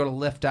Lyft. You got to go to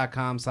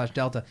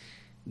lyft.com/Delta.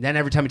 Then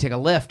every time you take a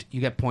Lyft, you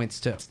get points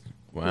too.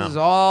 Wow. This is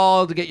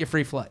all to get you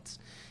free flights.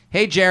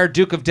 Hey, Jared,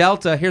 Duke of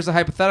Delta, here's a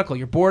hypothetical.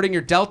 You're boarding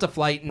your Delta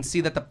flight and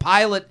see that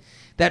Pilot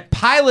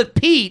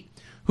Pete,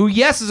 who,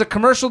 yes, is a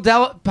commercial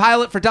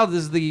pilot for Delta,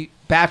 this is the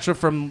Bachelor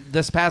from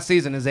this past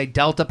season, is a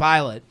Delta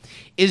pilot,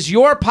 is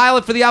your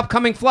pilot for the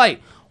upcoming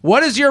flight.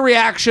 What is your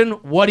reaction?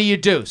 What do you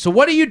do? So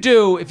what do you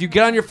do if you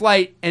get on your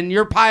flight and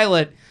your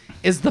pilot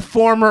is the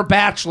former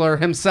Bachelor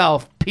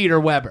himself, Peter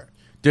Weber?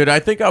 Dude,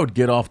 I think I would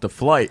get off the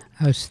flight.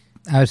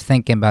 I was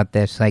thinking about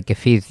this. Like,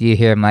 if you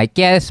hear him like,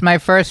 yeah, this is my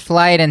first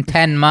flight in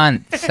 10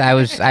 months.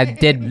 I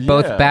did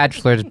both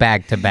Bachelors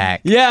back to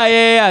back.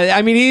 Yeah.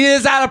 I mean, he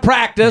is out of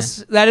practice.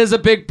 Yeah. That is a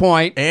big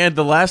point. And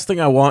the last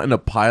thing I want in a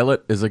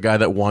pilot is a guy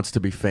that wants to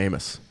be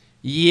famous.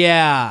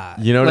 Yeah.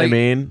 You know what I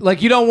mean?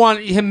 Like, you don't want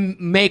him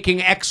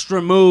making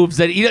extra moves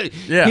that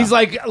he's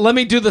like, let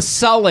me do the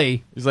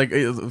Sully. He's like,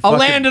 I'll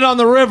land it on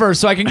the river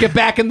so I can get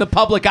back in the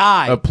public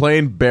eye. A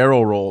plane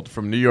barrel rolled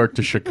from New York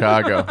to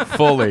Chicago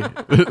fully.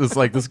 It's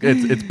like this.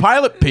 It's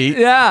Pilot Pete.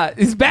 Yeah,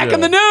 he's back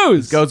in the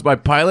news. Goes by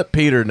Pilot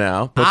Peter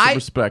now. Put some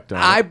respect on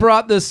it. I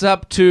brought this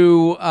up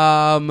to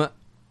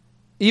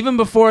even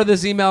before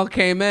this email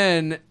came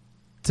in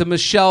to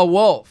Michelle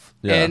Wolf,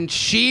 and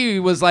she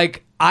was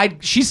like,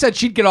 she said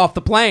she'd get off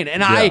the plane,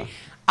 and I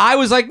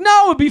was like,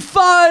 no, it'd be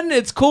fun.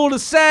 It's cool to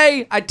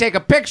say. I'd take a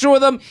picture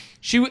with him.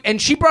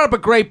 She brought up a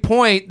great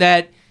point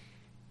that,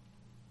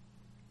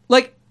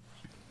 like,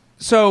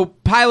 so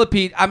Pilot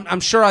Pete, I'm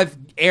sure I've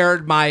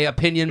aired my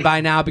opinion by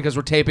now because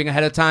we're taping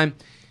ahead of time.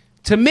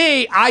 To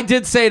me, I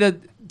did say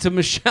to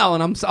Michelle,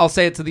 and I'll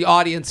say it to the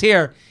audience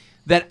here,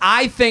 that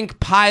I think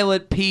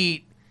Pilot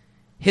Pete,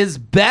 his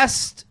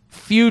best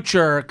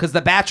future, because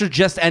The Bachelor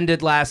just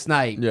ended last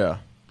night. Yeah.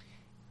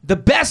 The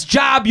best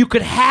job you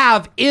could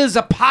have is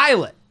a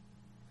pilot,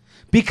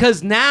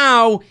 because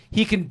now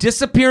he can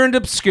disappear into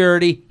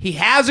obscurity. He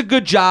has a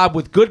good job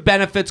with good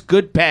benefits,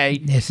 good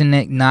pay. Isn't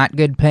it not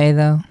good pay,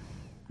 though?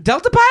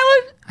 Delta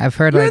pilot? I've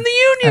heard You're in the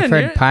union. I've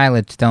heard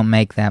pilots don't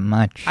make that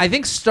much. I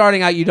think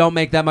starting out you don't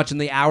make that much and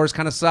the hours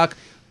kind of suck.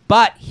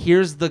 But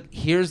here's the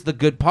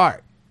good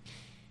part.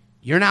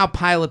 You're now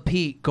Pilot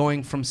Pete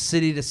going from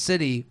city to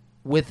city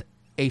with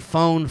a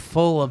phone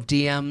full of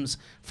DMs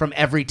from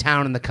every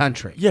town in the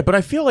country. Yeah, but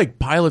I feel like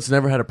pilots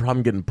never had a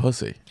problem getting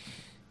pussy.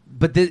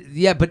 But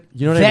you know what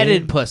vetted I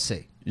mean?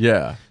 Pussy.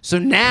 Yeah. So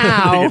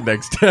now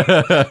Next.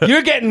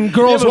 you're getting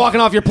girls walking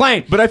off your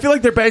plane. But I feel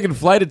like they're banging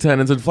flight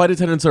attendants, and flight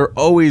attendants are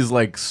always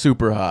like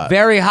super hot.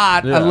 Very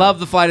hot. Yeah. I love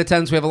the flight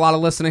attendants. We have a lot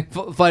of listening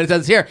flight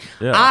attendants here.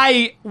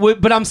 Yeah.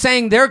 But I'm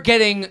saying they're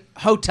getting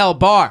hotel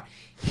bar.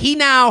 He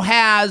now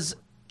has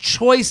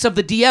choice of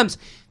the DMs.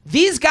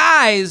 These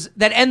guys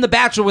that end The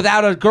Bachelor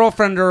without a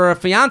girlfriend or a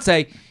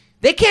fiance,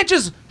 they can't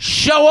just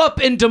show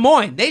up in Des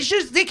Moines. They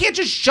can't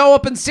just show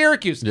up in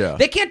Syracuse. Yeah.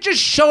 They can't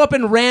just show up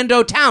in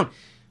rando town.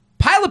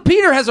 Pilot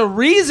Peter has a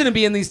reason to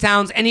be in these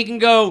towns, and he can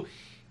go,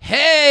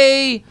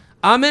 hey,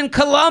 I'm in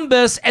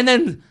Columbus, and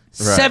then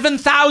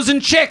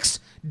 7,000 chicks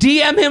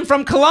DM him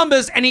from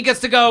Columbus, and he gets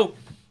to go,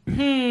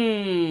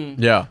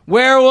 Yeah.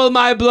 where will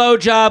my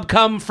blowjob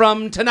come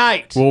from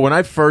tonight? Well, when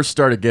I first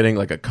started getting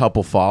like a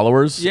couple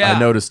followers, Yeah. I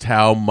noticed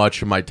how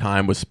much of my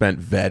time was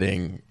spent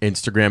vetting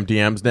Instagram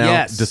DMs now,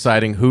 Yes.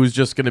 deciding who's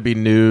just going to be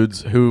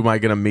nudes, who am I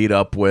going to meet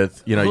up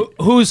with, you know.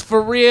 Who's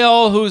for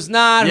real, who's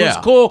not, Yeah.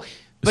 who's cool.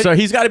 So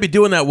he's got to be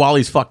doing that while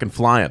he's fucking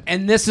flying.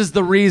 And this is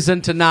the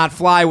reason to not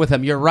fly with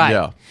him. You're right.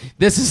 Yeah.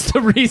 This is the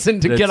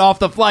reason to get off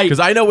the flight. Because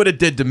I know what it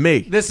did to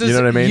me. This is, you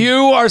know what I mean?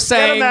 You are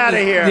saying, him outta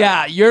here.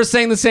 Yeah, you're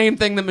saying the same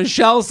thing that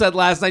Michelle said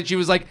last night. She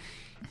was like,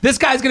 this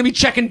guy's going to be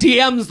checking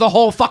DMs the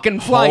whole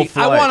fucking flight.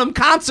 I want him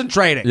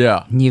concentrating.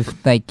 Yeah.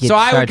 So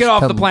I would get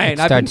off the plane.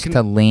 It starts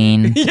to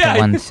lean to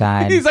one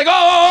side. He's like,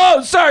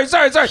 oh, sorry.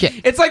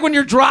 Shit. It's like when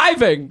you're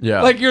driving.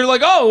 Yeah. Like you're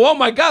like, oh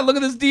my God, look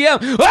at this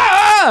DM.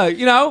 Ah!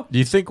 You know? Do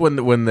you think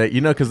when they,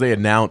 because they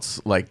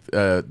announce like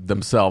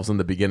themselves in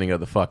the beginning of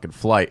the fucking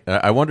flight,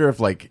 I wonder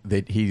if like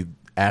he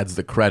adds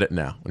the credit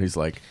now when he's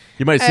like,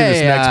 you might see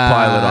this next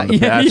pilot on The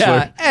Bachelor.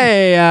 Yeah.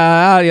 Hey,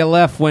 out of your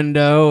left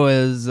window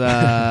is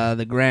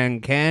the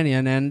Grand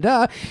Canyon, and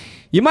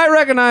you might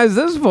recognize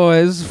this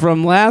voice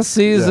from last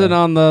season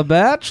on The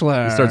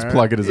Bachelor. He starts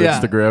plugging his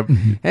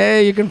Instagram.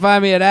 Hey, you can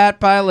find me at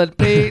Pilot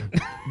Pete.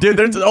 Dude,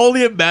 there's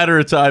only a matter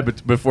of time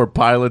before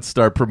pilots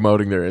start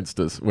promoting their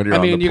Instas when you're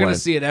on the plane. You're going to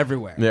see it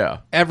everywhere.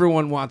 Yeah.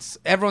 Everyone's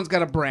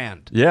got a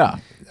brand. Yeah.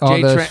 All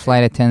Jay those Tra-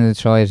 flight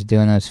attendants are always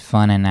doing those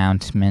fun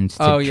announcements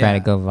to try to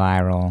go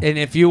viral. And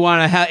if you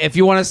want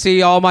to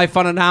see all my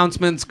fun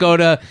announcements, go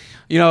to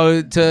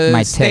to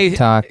my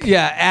TikTok.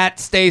 At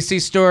Stacy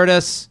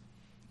Stewardess.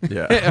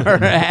 Yeah.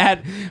 Or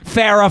at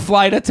Farrah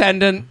Flight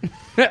Attendant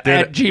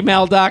at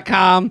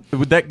gmail.com.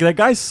 That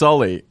guy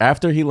Sully,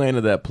 after he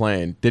landed that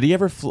plane, did he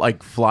ever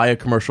fly a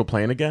commercial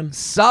plane again?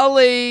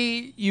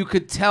 Sully, you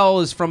could tell,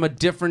 is from a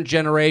different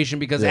generation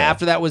because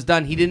after that was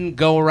done, he didn't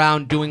go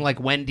around doing like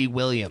Wendy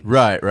Williams.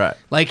 Right.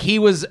 Like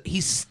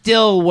he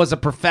still was a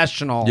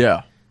professional.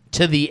 Yeah.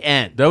 To the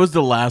end. That was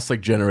the last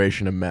like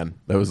generation of men.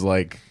 That was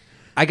like,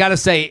 I gotta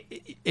say,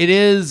 it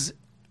is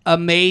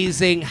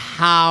amazing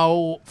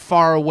how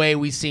far away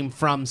we seem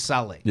from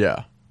Sully.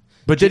 yeah.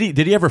 But did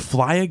he ever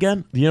fly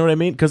again? You know what I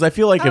mean? Because I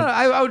feel like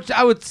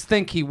I would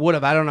think he would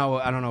have. I don't know.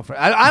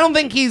 I don't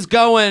think he's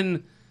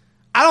going.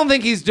 I don't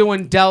think he's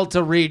doing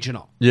Delta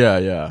Regional.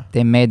 Yeah.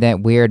 They made that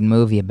weird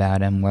movie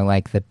about him where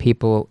like the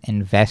people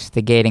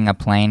investigating a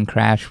plane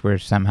crash were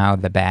somehow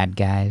the bad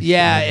guys.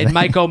 Yeah, and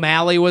Mike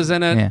O'Malley was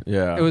in it.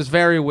 Yeah. It was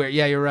very weird.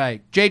 Yeah, you're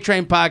right.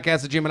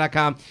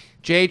 JTrainPodcast@gmail.com.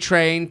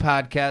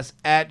 JTrainPodcast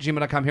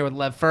 @gmail.com. Here with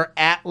Lev Fur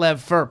at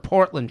Lev Fur.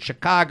 Portland,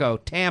 Chicago,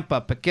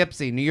 Tampa,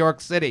 Poughkeepsie, New York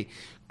City.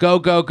 Go,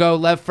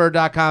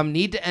 LevFur.com.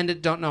 Need to end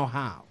it, don't know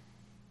how.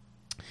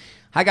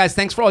 Hi, guys.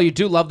 Thanks for all you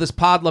do. Love this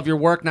pod. Love your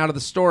work. Now to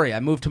the story. I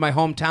moved to my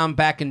hometown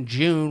back in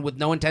June with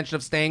no intention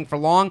of staying for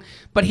long,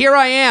 but here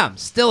I am,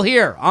 still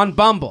here on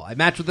Bumble. I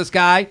matched with this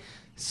guy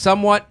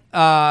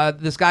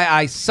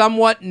I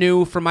somewhat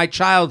knew from my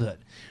childhood.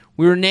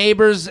 We were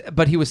neighbors,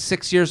 but he was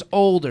 6 years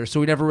older, so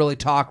we never really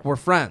talked. We're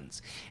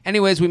friends.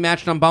 Anyways, we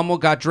matched on Bumble,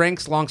 got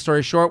drinks. Long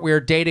story short, we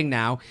are dating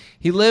now.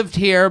 He lived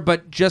here,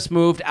 but just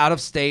moved out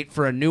of state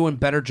for a new and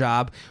better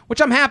job,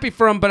 which I'm happy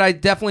for him, but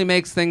it definitely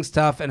makes things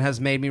tough and has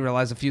made me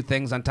realize a few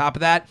things. On top of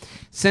that,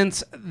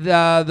 since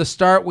the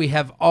start, we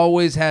have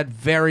always had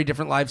very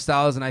different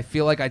lifestyles, and I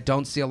feel like I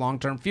don't see a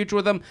long-term future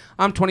with him.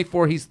 I'm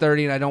 24, he's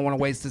 30, and I don't want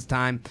to waste his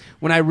time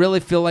when I really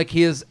feel like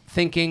he is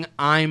thinking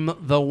I'm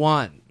the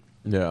one.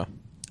 Yeah.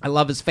 I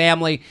love his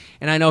family,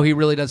 and I know he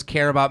really does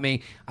care about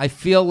me. I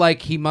feel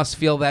like he must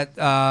feel that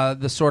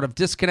the sort of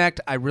disconnect.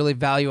 I really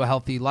value a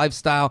healthy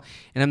lifestyle,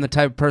 and I'm the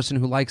type of person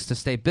who likes to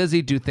stay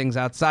busy, do things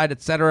outside,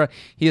 etc.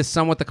 He is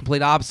somewhat the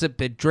complete opposite.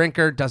 Big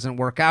drinker, doesn't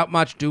work out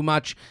much, do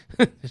much.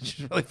 It's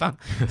just really fun.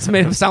 It's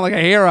made him sound like a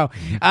hero.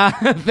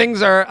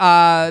 There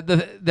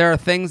are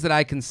things that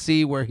I can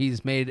see where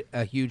he's made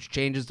huge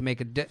changes to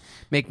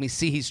make me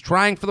see he's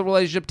trying for the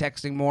relationship,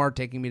 texting more,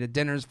 taking me to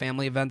dinners,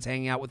 family events,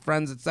 hanging out with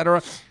friends,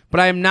 etc. But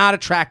I am not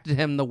attracted to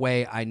him the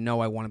way I know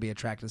I want to be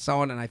attracted to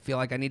someone, and I feel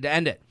like I need to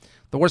end it.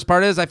 The worst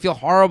part is I feel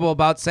horrible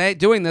about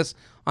doing this.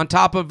 On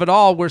top of it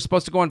all, we're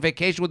supposed to go on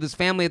vacation with his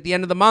family at the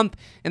end of the month,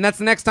 and that's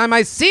the next time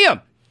I see him.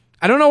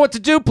 I don't know what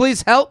to do.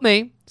 Please help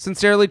me.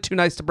 Sincerely, too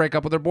nice to break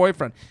up with her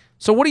boyfriend.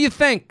 So what do you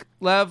think,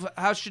 Lev?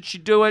 How should she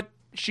do it?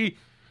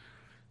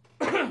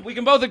 We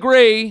can both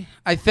agree,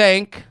 I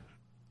think.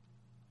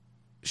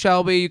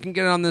 Shelby, you can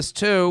get on this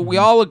too. We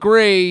all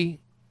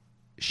agree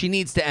she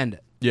needs to end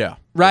it. Yeah.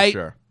 Right?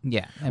 Sure.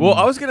 Yeah. I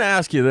was going to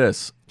ask you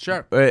this.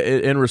 Sure.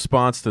 In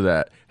response to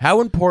that, how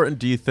important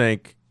do you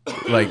think,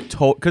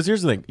 because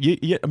here's the thing,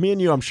 me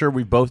and you, I'm sure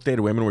we both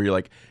dated women where you're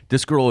like,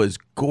 this girl is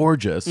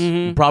gorgeous,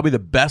 probably the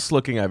best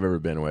looking I've ever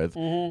been with,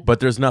 but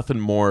there's nothing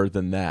more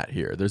than that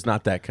here. There's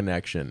not that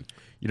connection.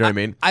 You know what I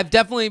mean? I've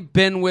definitely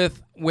been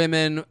with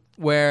women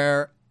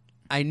where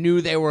I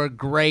knew they were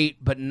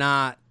great, but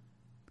not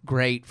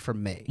great for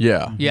me.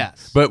 Yeah.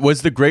 Yes. But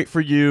was the great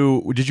for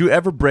you? Did you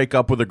ever break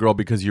up with a girl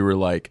because you were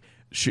like,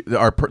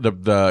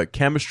 the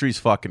chemistry's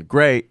fucking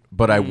great,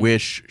 but I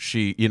wish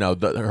she,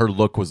 her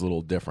look was a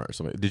little different or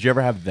something? Did you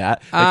ever have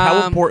that? Like,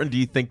 how important do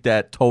you think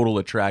that total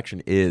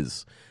attraction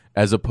is,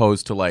 as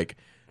opposed to like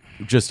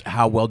just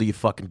how well do you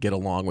fucking get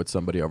along with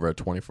somebody over a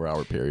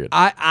 24-hour period?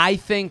 I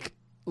think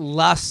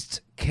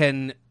lust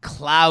can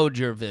cloud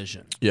your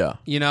vision. Yeah.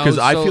 You know, because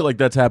I feel like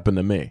that's happened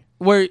to me.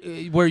 Where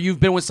you've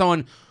been with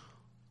someone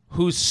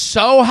who's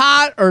so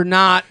hot or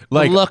not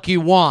Like- the look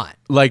you want.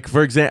 Like,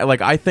 for example,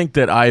 like I think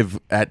that I've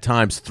at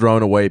times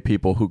thrown away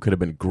people who could have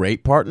been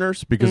great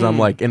partners because I'm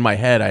like, in my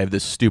head, I have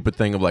this stupid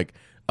thing of like,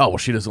 oh, well,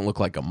 she doesn't look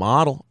like a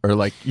model, or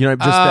like, you know,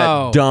 just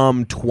that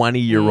dumb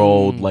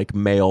 20-year-old like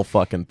male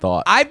fucking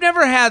thought. I've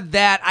never had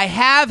that. I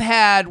have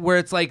had where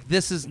it's like,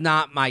 this is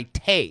not my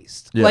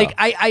taste. Yeah. Like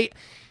I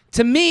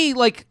to me,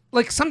 like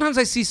sometimes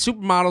I see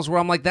supermodels where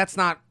I'm like,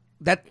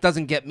 that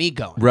doesn't get me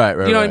going. Right, You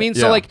know what I right. mean?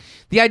 Yeah. So like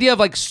the idea of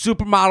like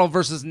supermodel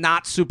versus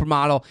not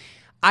supermodel,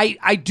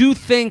 I do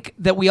think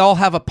that we all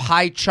have a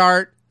pie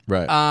chart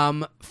Right.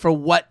 for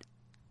what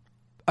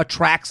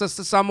attracts us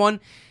to someone.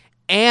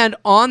 And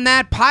on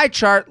that pie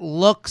chart,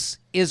 looks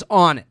is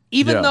on it.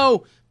 Even Yeah.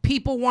 though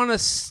people want to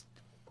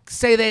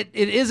say that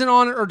it isn't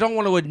on it or don't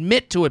want to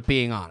admit to it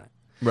being on it.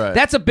 Right.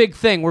 That's a big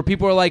thing where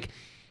people are like,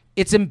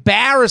 it's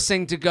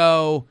embarrassing to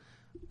go,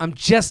 I'm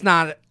just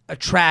not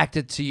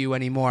attracted to you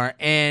anymore.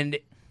 And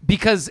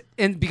because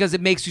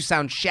it makes you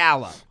sound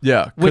shallow.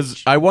 Yeah, because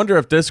Which- I wonder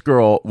if this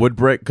girl would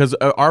break. Because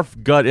our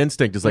gut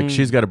instinct is like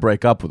she's got to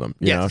break up with him.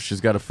 You Yes. know, she's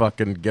got to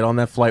fucking get on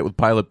that flight with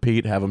Pilot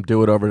Pete, have him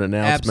do it over an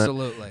announcement.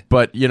 Absolutely.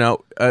 But you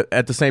know,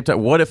 at the same time,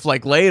 what if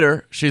like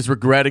later she's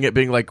regretting it,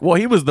 being like, "Well,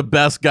 he was the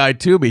best guy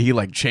to me. He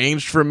like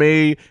changed for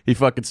me. He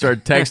fucking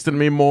started texting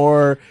me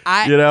more.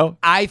 You know."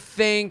 I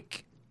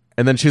think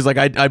And then she's like,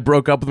 "I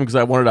broke up with him because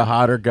I wanted a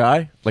hotter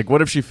guy." Like,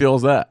 what if she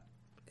feels that?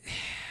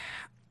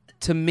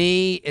 to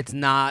me, it's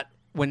not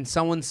when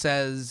someone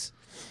says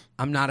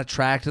I'm not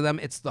attracted to them.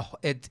 It's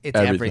it's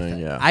everything.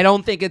 yeah. I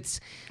don't think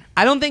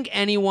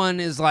anyone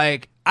is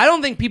like. I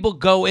don't think people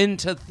go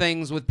into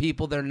things with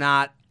people they're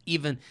not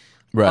even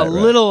Right, a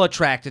little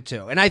attracted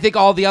to. And I think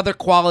all the other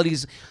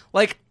qualities,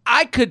 like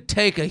I could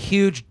take a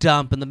huge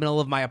dump in the middle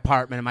of my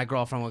apartment, and my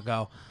girlfriend would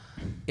go,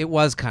 "It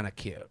was kind of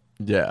cute."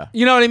 Yeah.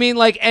 You know what I mean?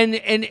 Like, and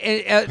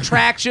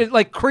attraction,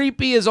 like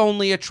creepy is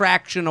only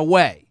attraction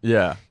away.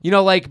 Yeah. You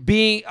know, like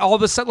being all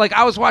of a sudden, like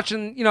I was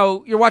watching, you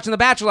know, you're watching The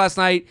Bachelor last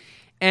night,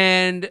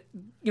 and,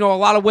 you know, a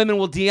lot of women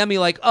will DM me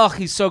like, oh,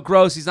 he's so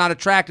gross, he's not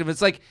attractive.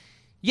 It's like,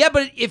 yeah,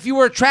 but if you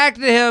were attracted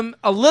to him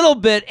a little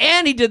bit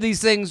and he did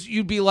these things,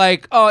 you'd be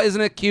like, oh,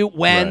 isn't it cute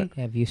when? Right.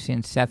 Have you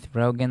seen Seth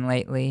Rogen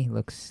lately?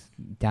 Looks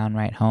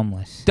downright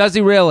homeless. Does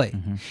he really?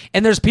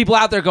 And there's people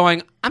out there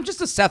going, I'm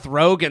just a Seth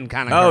Rogen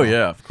kind of Oh girl.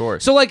 yeah, of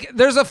course. So like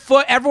there's a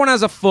foot, everyone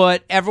has a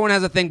foot, everyone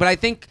has a thing, but I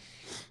think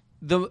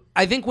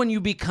when you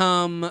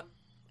become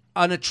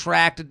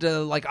unattracted to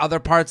like other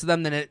parts of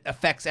them, then it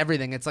affects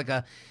everything. It's like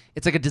a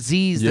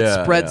disease that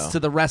Yeah, spreads yeah. to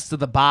the rest of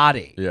the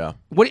body. Yeah.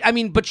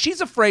 But she's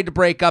afraid to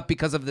break up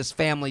because of this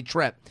family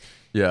trip.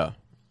 Yeah.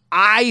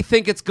 I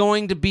think it's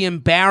going to be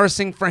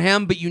embarrassing for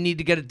him, but you need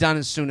to get it done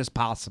as soon as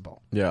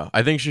possible. Yeah.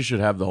 I think she should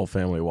have the whole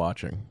family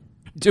watching.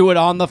 Do it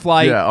on the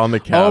flight. Yeah, on the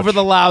couch. Over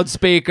the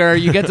loudspeaker.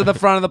 You get to the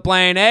front of the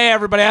plane. Hey,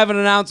 everybody, I have an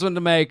announcement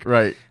to make.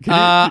 Right.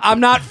 I'm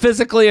not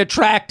physically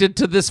attracted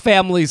to this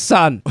family's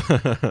son.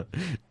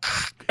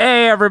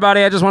 Hey,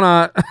 everybody, I just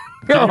want to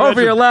go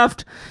over your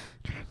left.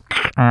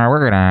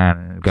 We're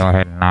gonna go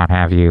ahead and not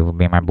have you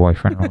be my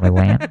boyfriend when we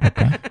land.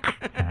 Okay.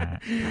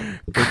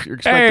 You're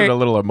expecting Hey. a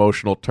little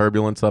emotional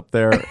turbulence up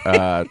there.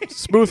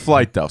 Smooth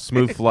flight, though.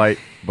 Smooth flight.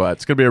 But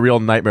it's going to be a real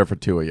nightmare for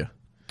two of you.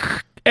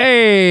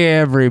 Hey,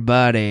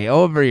 everybody,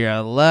 over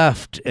your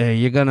left,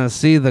 you're going to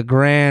see the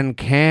Grand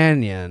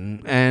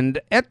Canyon. And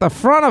at the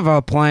front of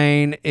a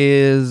plane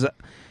is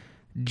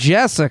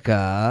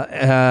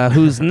Jessica,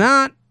 who's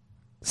not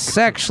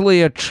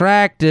sexually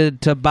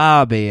attracted to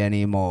Bobby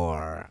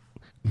anymore.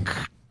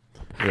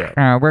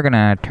 Yeah. We're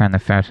gonna turn the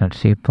fasten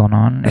seatbelt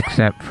on,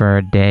 except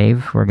for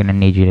Dave. We're gonna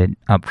need you to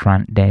up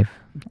front, Dave.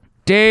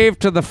 Dave,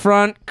 to the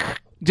front.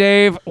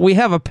 Dave, we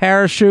have a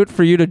parachute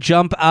for you to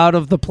jump out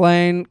of the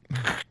plane.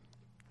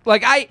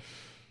 Like,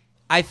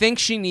 I think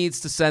she needs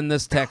to send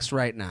this text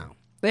right now.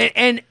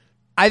 And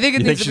I think it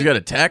You think needs to she's be- got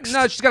a text?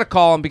 No, she's got to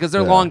call him because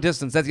they're Yeah. long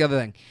distance. That's the other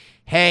thing.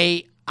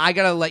 Hey, I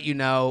got to let you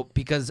know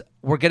because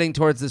we're getting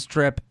towards this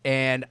trip,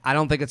 and I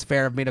don't think it's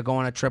fair of me to go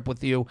on a trip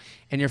with you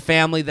and your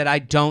family that I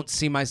don't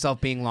see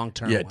myself being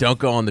long-term Yeah, with. don't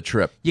go on the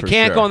trip. You for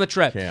can't sure. go on the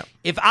trip.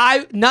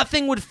 Can't.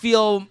 Nothing would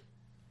feel.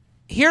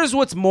 Here's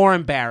what's more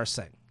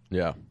embarrassing: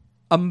 Yeah.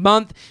 a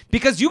month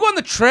because you go on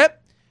the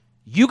trip,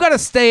 you got to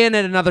stay in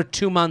it another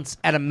 2 months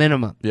at a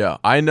minimum. Yeah.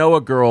 I know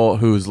a girl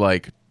who's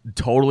like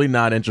totally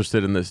not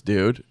interested in this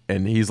dude,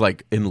 and he's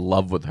like in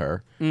love with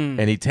her,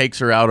 and he takes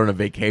her out on a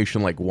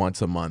vacation like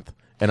once a month.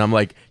 And I'm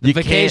like, you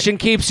Vacation can't.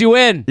 keeps you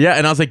in. Yeah,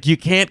 and I was like, you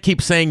can't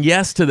keep saying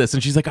yes to this.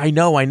 And she's like, I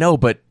know,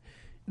 but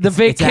The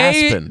Aspen.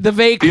 vacation. The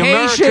The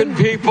American vacation.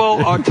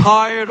 people are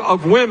tired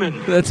of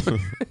women. That's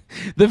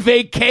the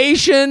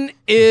vacation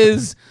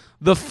is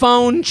the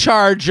phone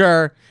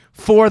charger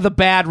for the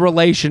bad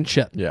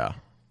relationship. yeah.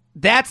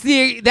 That's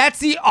the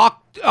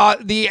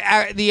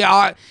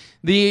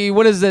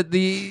what is it,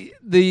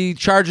 the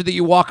charger that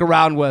you walk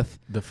around with,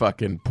 The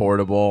fucking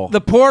portable.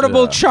 the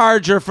portable Yeah.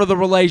 charger for the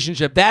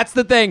relationship. That's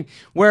the thing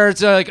where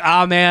it's like,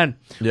 oh man,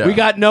 Yeah.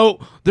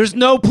 there's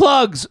no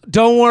plugs,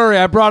 don't worry,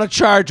 I brought a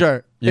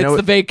charger. You It's know the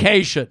what-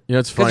 vacation. You know,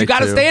 it's Because funny you got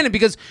to too. stay in it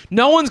because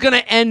no one's going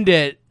to end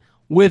it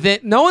with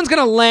it. No one's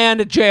going to land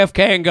at JFK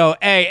and go,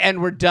 hey,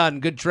 and we're done.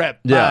 Good trip.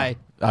 Yeah. Bye.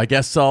 I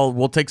guess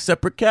we'll take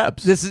separate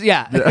cabs. This is,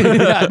 yeah,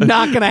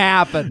 not going to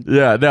happen.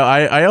 Yeah, no,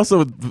 I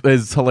also,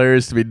 it's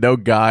hilarious to me, no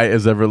guy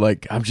is ever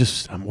like, I'm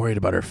worried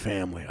about her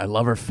family. I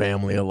love her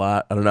family a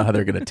lot. I don't know how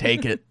they're going to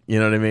take it. You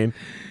know what I mean?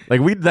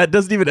 Like, that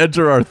doesn't even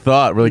enter our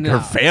thought. We're like, No.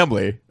 her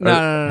family? No.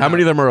 How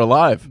many of them are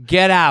alive?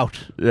 Get out.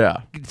 Yeah.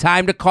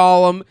 Time to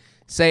call them.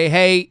 Say,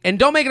 hey, and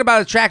don't make it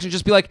about attraction.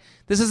 Just be like,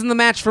 this isn't the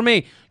match for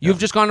me. You've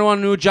just gone to a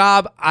new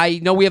job. I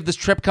know we have this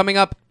trip coming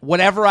up.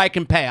 Whatever I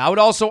can pay. I would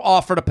also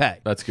offer to pay.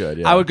 That's good,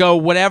 yeah. I would go,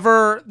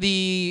 whatever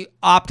the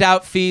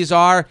opt-out fees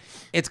are,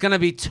 it's going to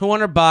be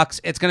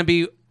 $200. It's going to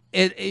be,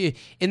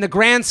 in the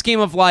grand scheme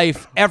of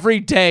life, every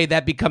day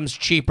that becomes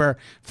cheaper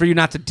for you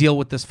not to deal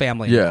with this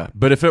family. Yeah,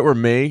 but if it were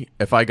me,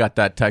 if I got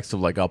that text of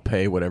like, I'll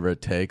pay whatever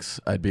it takes,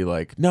 I'd be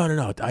like,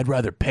 no, I'd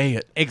rather pay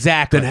it.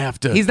 Exactly. Than have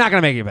to. He's not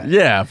going to make you pay.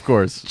 Yeah, of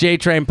course.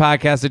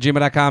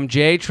 JTrainPodcast@gmail.com.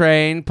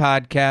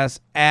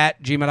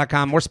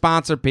 JTrainPodcast@gmail.com. We're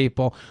sponsored,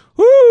 people.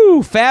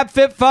 Woo!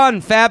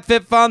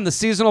 FabFitFun, the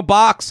seasonal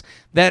box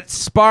that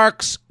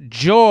sparks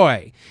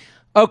joy.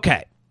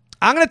 Okay,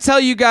 I'm going to tell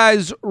you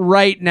guys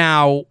right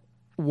now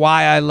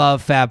why I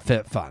love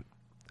FabFitFun.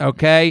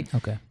 Okay?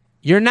 Okay.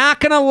 You're not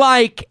going to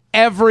like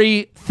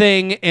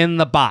everything in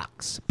the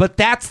box, but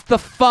that's the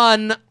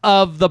fun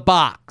of the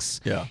box.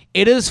 Yeah.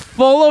 It is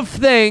full of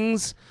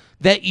things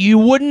that you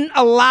wouldn't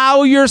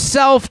allow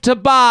yourself to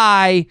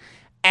buy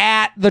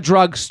at the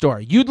drugstore.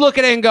 You'd look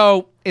at it and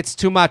go, it's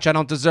too much. I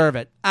don't deserve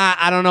it.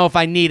 I don't know if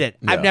I need it.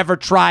 I've never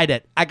tried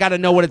it. I got to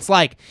know what it's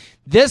like.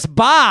 This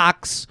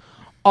box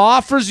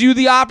offers you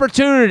the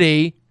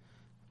opportunity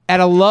at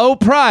a low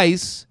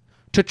price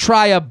to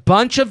try a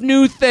bunch of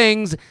new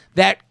things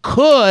that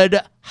could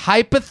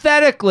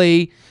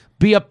hypothetically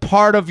be a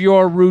part of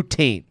your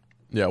routine.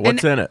 Yeah,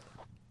 what's in it?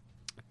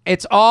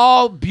 It's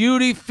all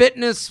beauty,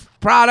 fitness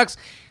products.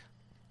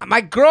 My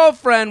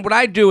girlfriend, what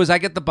I do is I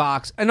get the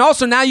box, and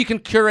also now you can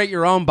curate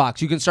your own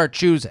box. You can start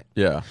choosing.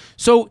 Yeah.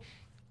 So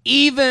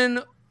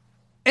even,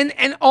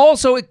 and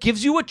also it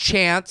gives you a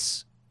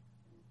chance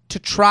to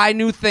try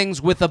new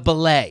things with a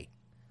belay.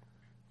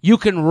 You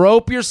can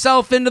rope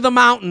yourself into the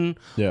mountain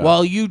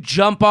while you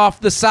jump off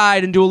the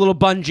side and do a little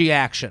bungee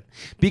action.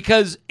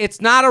 Because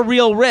it's not a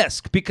real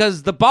risk.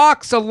 Because the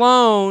box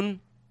alone,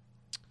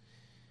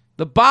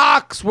 we're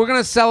going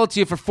to sell it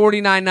to you for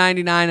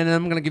 $49.99, and then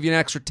I'm going to give you an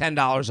extra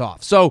 $10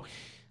 off. So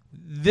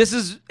this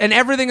is, and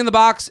everything in the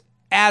box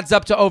adds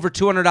up to over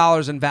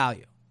 $200 in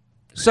value.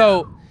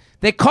 So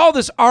they call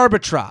this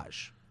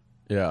arbitrage.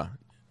 Yeah.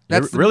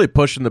 That's You're really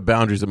pushing the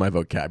boundaries of my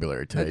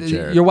vocabulary today,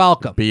 Jared. You're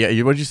welcome. What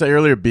did you say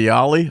earlier?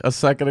 Bialy a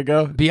second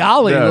ago?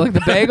 Bialy, Yeah. like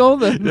the bagel?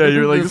 Yeah,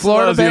 you're like, the this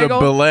Florida allows you to bagel?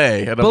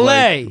 belay. And I'm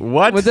Belay. like,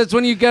 what? Well, that's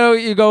when you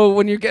go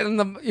when you get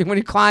when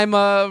you climb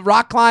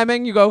rock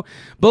climbing, you go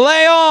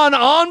belay on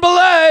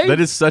belay. That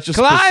is such a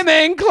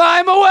climbing,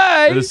 climb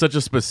away. That is such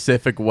a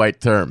specific white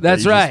term.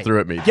 That's that you right. Just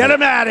threw at me. Get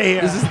him out of here.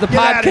 This is the Get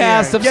outta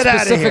podcast here. of Get outta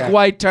specific here.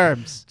 white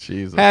terms.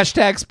 Jesus.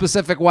 Hashtag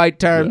specific white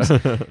terms.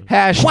 White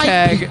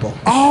Hashtag people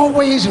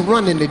always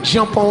running to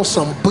jump on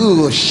some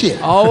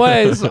bullshit.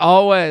 always.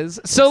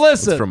 So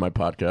listen. It's from my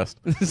podcast.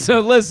 So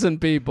listen,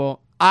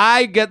 people.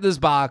 I get this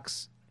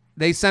box.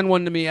 They send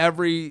one to me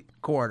every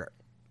quarter.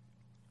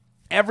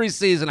 Every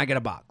season I get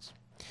a box.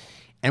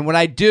 And what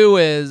I do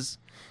is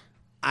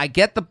I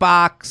get the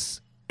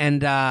box,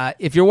 and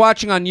if you're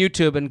watching on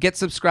YouTube, and get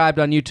subscribed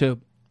on YouTube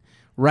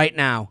right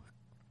now,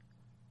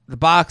 the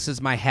box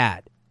is my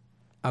hat,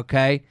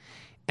 okay?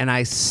 And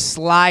I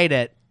slide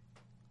it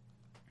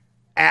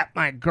at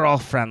my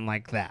girlfriend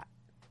like that.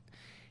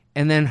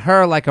 And then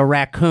her like a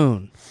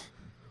raccoon.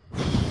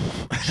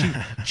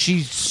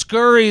 She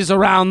scurries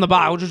around the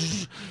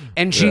box,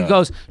 and she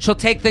goes, she'll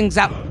take things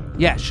out.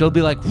 Yeah, she'll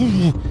be like,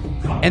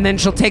 and then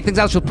she'll take things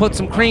out. She'll put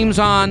some creams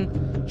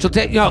on.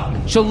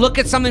 She'll look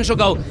at something. She'll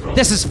go,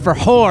 this is for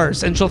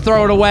whores, and she'll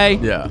throw it away.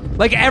 Yeah.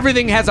 Like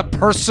everything has a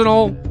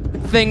personal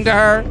thing to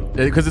her.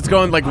 Because it's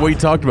going like what you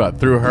talked about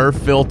through her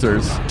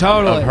filters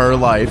Totally. of her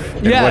life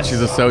and Yes. what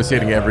she's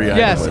associating every item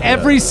Yes, with.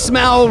 every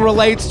smell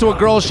relates to a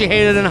girl she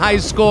hated in high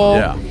school.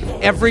 Yeah.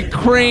 Every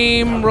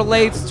cream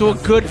relates to a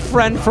good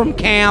friend from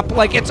camp.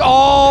 Like, it's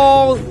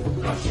all...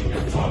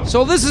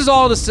 So this is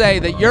all to say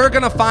that you're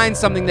going to find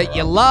something that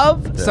you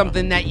love,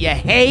 something that you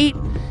hate,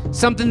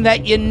 something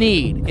that you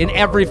need in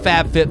every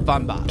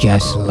FabFitFun box.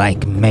 Just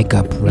like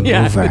makeup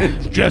remover.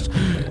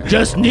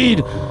 Just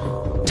need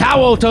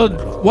towel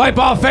to wipe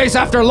off face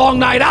after a long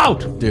night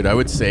out. Dude, I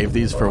would save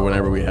these for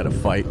whenever we had a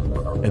fight.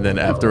 And then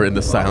after in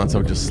the silence, I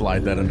would just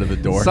slide that under the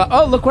door. So,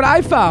 oh, look what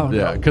I found.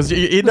 Yeah, because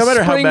no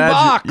matter how spring mad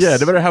box.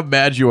 no matter how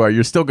mad you are,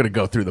 you're still going to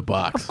go through the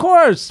box. Of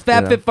course.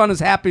 FabFitFun is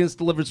happiness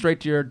delivered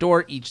straight to your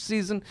door each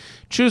season.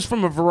 Choose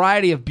from a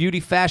variety of beauty,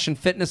 fashion,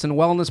 fitness, and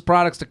wellness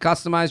products to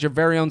customize your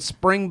very own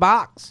spring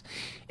box.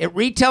 It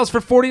retails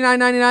for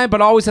 $49.99, but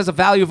always has a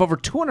value of over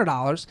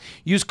 $200.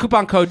 Use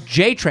coupon code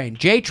JTRAIN,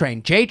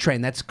 JTRAIN,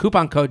 JTRAIN. That's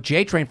coupon code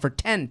JTRAIN for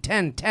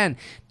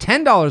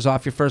 $10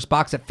 off your first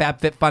box at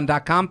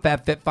FabFitFun.com,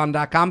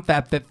 FabFitFun.com,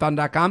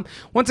 FabFitFun.com.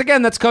 Once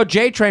again, that's code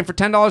JTRAIN for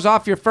 $10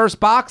 off your first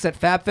box at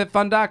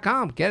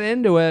FabFitFun.com. Get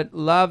into it.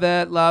 Love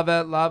it, love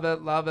it, love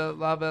it, love it,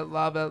 love it,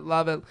 love it,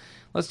 love it.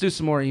 Let's do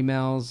some more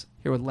emails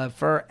here with Lev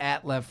Fur,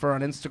 at Lev Fur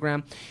on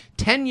Instagram.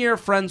 10-year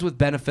friends with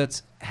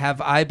benefits. Have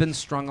I been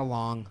strung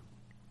along?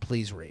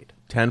 Please read.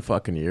 10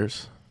 fucking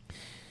years.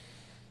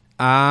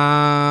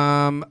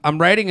 I'm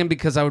writing in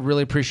because I would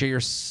really appreciate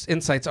your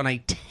insights on a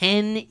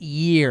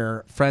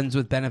 10-year friends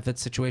with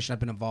benefits situation I've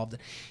been involved in.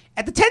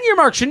 At the 10-year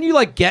mark, shouldn't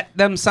you get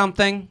them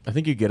something? I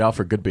think you get out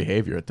for good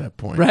behavior at that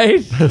point.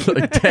 Right?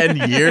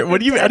 10 years?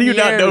 How do you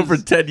not know for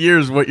 10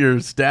 years what your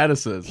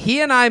status is? He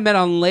and I met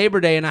on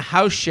Labor Day in a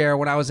house share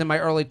when I was in my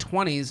early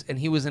 20s, and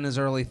he was in his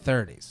early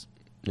 30s.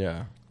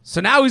 Yeah.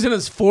 So now he's in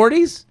his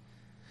 40s?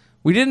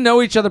 We didn't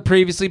know each other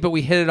previously, but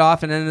we hit it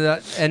off and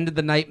ended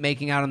the night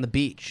making out on the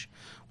beach.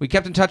 We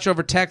kept in touch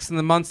over text in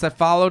the months that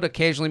followed,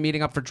 occasionally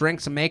meeting up for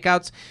drinks and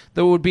makeouts,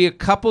 though it would be a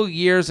couple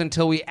years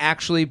until we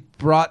actually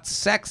brought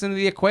sex into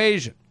the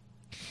equation.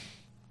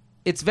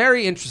 It's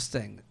very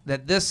interesting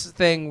that this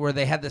thing where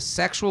they had this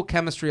sexual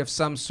chemistry of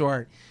some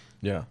sort,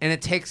 Yeah. and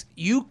it takes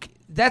you.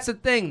 That's the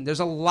thing. There's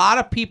a lot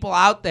of people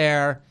out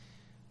there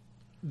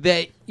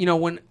that,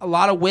 when a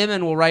lot of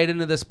women will write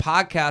into this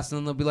podcast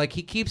and they'll be like,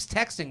 he keeps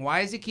texting.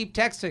 Why does he keep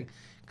texting?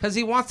 Because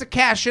he wants to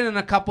cash in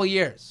a couple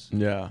years.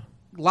 Yeah.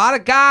 A lot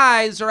of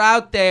guys are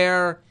out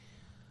there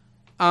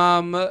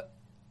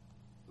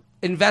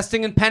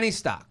investing in penny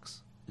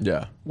stocks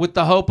Yeah. with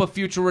the hope of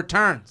future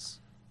returns.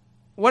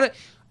 What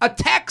a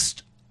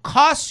text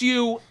costs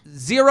you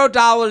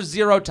 $0,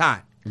 0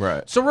 time.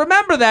 Right. So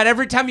remember that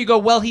every time you go,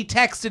 well, he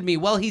texted me,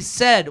 well, he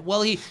said,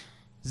 well, he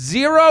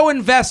zero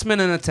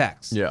investment in a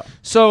text. Yeah.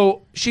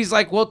 So she's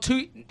like, well,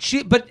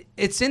 but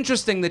it's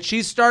interesting that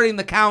she's starting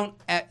the count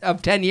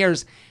of 10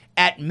 years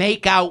at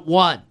make out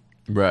 1.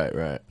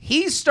 Right.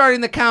 He's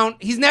starting the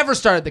count. He's never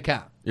started the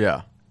count.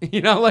 Yeah.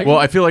 Well,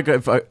 I feel like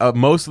if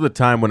most of the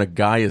time when a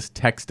guy is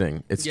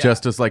texting, it's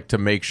just as to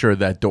make sure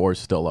that door's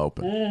still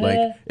open.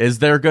 Mm-hmm. Is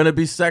there gonna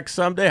be sex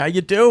someday? How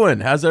you doing?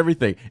 How's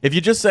everything? If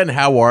you just send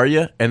 "How are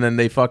you?" and then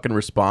they fucking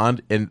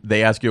respond and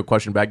they ask you a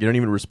question back, you don't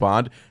even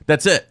respond.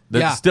 That's it.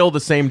 That's still the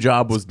same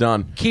job was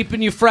done.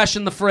 Keeping you fresh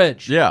in the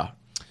fridge. Yeah.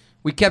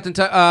 We kept in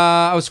touch.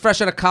 I was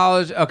fresh out of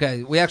college.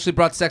 Okay, we actually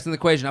brought sex in the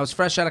equation. I was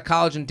fresh out of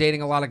college and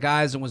dating a lot of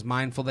guys and was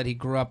mindful that he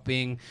grew up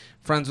being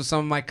friends with some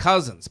of my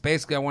cousins.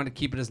 Basically, I wanted to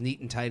keep it as neat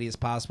and tidy as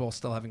possible,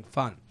 still having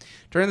fun.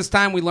 During this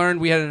time, we learned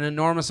we had an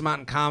enormous amount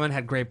in common,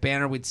 had great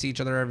banter. We'd see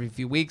each other every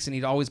few weeks, and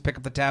he'd always pick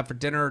up the tab for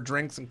dinner or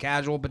drinks in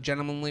casual but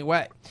gentlemanly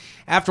way.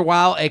 After a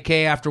while,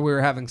 a.k.a. after we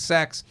were having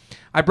sex,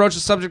 I broached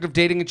the subject of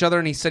dating each other,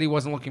 and he said he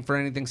wasn't looking for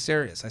anything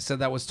serious. I said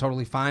that was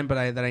totally fine, but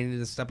that I needed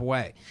to step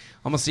away.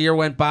 Almost a year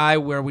went by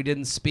where we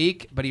didn't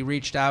speak, but he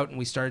reached out, and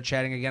we started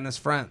chatting again as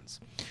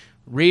friends.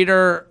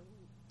 Reader,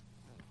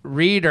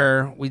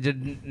 we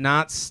did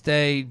not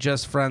stay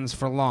just friends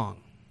for long.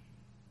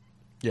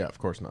 Yeah, of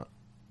course not.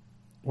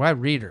 Why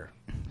reader?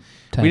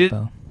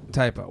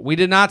 Typo. We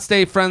did not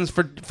stay friends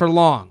for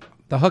long.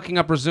 The hooking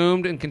up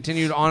resumed and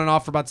continued on and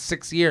off for about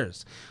 6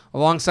 years,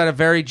 alongside a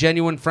very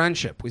genuine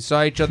friendship. We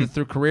saw each other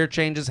through career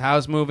changes,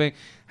 housing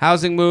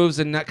moves,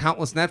 and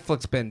countless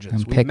Netflix binges.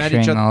 I'm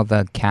picturing all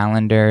the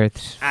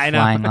calendars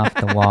flying off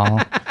the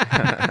wall.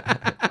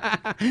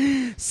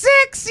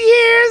 6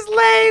 years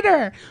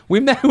later,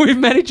 we've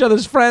met each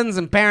other's friends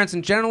and parents,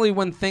 and generally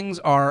when things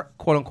are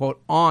quote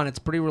unquote on, it's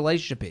pretty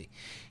relationshipy.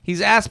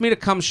 He's asked me to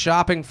come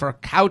shopping for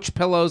couch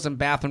pillows and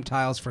bathroom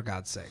tiles, for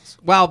God's sakes.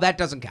 Well, that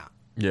doesn't count.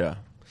 Yeah.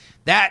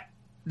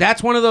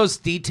 That's one of those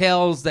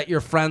details that your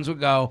friends would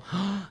go,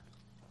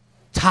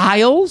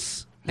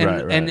 tiles?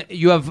 And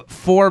you have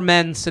 4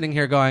 men sitting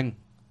here going,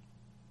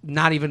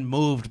 not even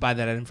moved by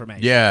that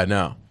information. Yeah,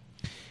 no.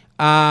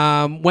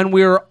 When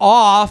we were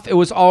off, it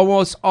was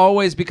almost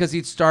always because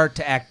he'd start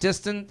to act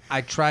distant.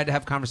 I tried to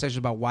have conversations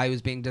about why he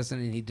was being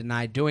distant, and he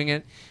denied doing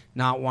it,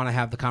 not want to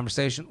have the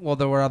conversation. Well,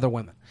 there were other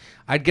women.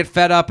 I'd get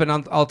fed up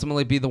and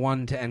ultimately be the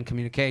one to end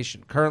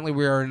communication. Currently,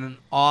 we are in an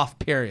off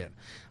period.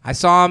 I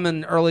saw him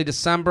in early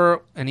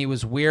December, and he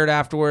was weird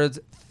afterwards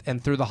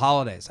and through the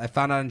holidays. I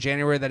found out in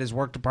January that his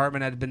work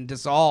department had been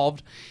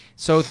dissolved,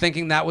 so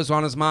thinking that was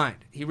on his mind.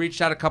 He reached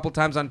out a couple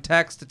times on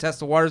text to test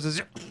the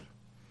waters.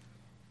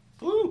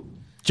 Ooh.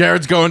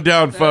 Jared's going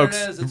down, There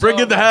folks. it is. It's Bring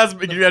in the over.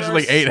 hazmat. You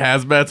actually 8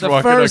 hazmats The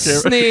walking first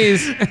on camera.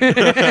 sneeze.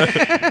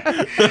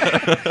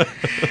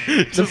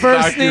 The first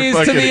knock your sneeze to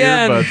fucking the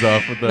end. earbuds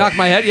off with that. Knock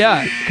my head,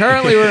 yeah.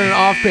 Currently, we're in an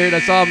off period.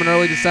 I saw him in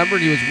early December,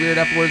 and he was weird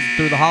afterwards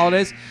through the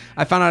holidays.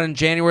 I found out in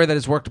January that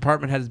his work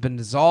department has been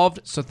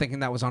dissolved, so thinking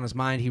that was on his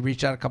mind, he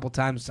reached out a couple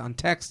times on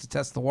text to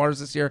test the waters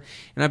this year,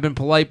 and I've been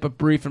polite but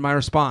brief in my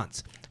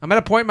response. I'm at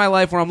a point in my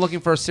life where I'm looking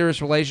for a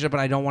serious relationship,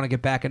 and I don't want to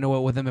get back into it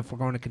with him if we're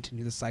going to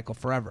continue the cycle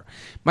forever.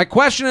 My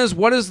question is,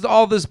 what is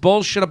all this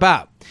bullshit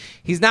about?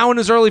 He's now in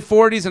his early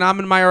 40s, and I'm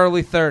in my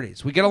early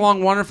 30s. We get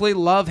along wonderfully,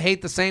 love,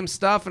 hate the same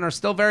stuff, and are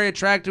still very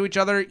attracted to each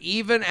other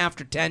even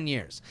after 10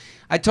 years.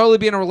 I'd totally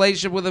be in a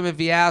relationship with him if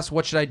he asked,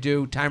 what should I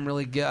do? Time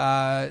really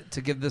to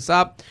give this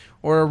up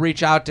or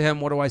reach out to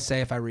him? What do I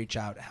say if I reach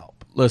out?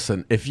 Help.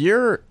 Listen, if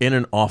you're in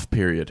an off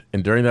period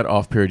and during that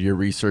off period you're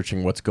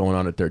researching what's going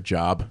on at their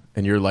job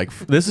and you're like,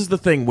 this is the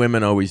thing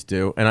women always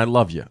do, and I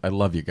love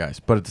you guys,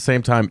 but at the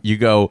same time you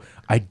go,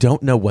 I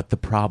don't know what the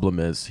problem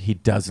is. He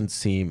doesn't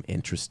seem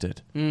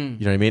interested. You know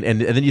what I mean?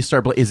 And then you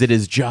start, is it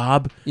his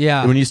job? Yeah.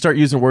 And when you start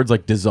using words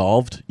like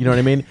dissolved, you know what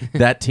I mean?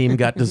 That team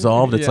got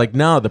dissolved. It's like,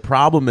 no, the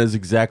problem is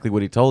exactly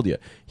what he told you.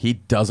 He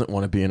doesn't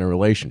want to be in a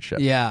relationship.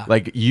 Yeah.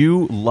 Like,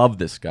 you love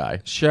this guy.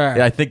 Sure.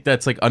 Yeah, I think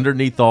that's like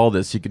underneath all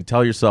this, you can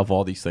tell yourself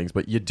all these things,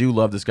 but you do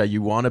love this guy.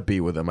 You want to be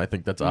with him. I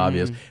think that's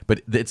obvious,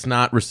 but it's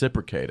not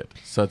reciprocated.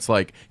 So it's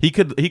like he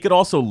could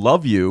also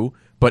love you,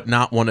 but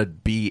not want to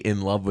be in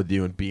love with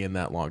you and be in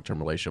that long-term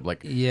relationship.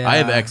 Like, Yeah. I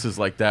have exes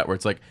like that where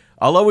it's like,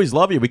 I'll always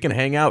love you. We can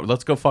hang out.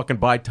 Let's go fucking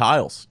buy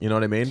tiles. You know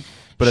what I mean?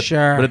 But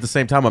Sure. but at the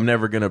same time, I'm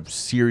never going to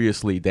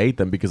seriously date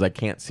them because I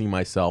can't see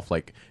myself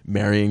like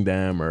marrying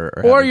them or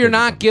having Or kids you're with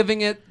not them.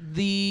 giving it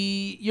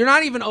you're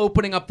not even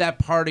opening up that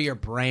part of your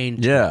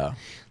brain to Yeah. it.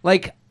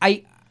 Like,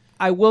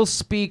 I will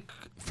speak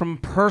from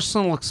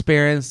personal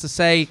experience to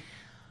say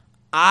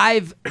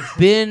I've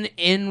been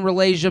in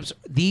relationships,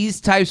 these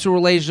types of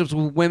relationships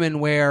with women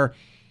where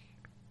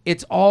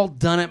it's all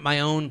done at my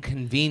own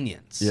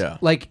convenience. Yeah.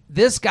 Like,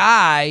 this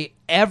guy,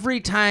 every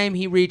time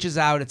he reaches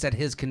out, it's at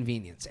his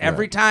convenience.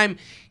 Every time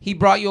he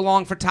brought you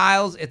along for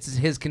tiles, it's at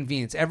his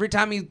convenience. Every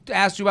time he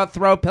asked you about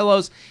throw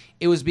pillows,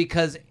 it was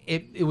because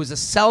it was a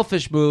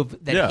selfish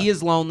move that he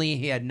is lonely.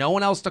 He had no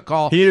one else to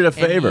call. He needed a and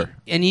favor.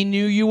 And he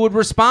knew you would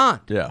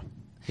respond. Yeah.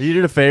 He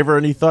did a favor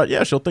and he thought,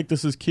 yeah, she'll think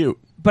this is cute.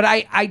 But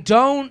I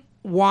don't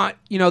want,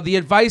 the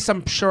advice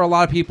I'm sure a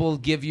lot of people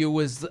give you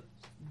is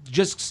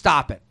just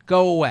stop it.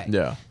 Go away.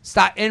 Yeah.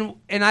 Stop. And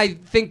I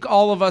think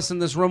all of us in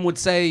this room would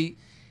say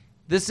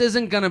this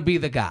isn't going to be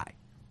the guy.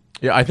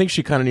 Yeah, I think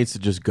she kind of needs to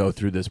just go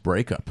through this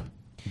breakup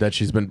that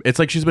it's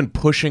like she's been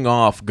pushing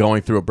off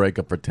going through a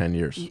breakup for 10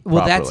 years.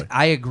 Well, properly.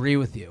 I agree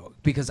with you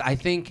because I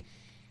think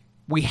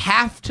we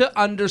have to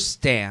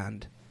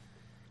understand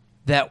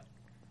that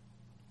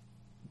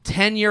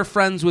 10-year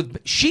friends with,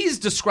 she's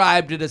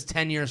described it as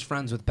 10 years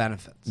friends with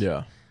benefits.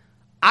 Yeah.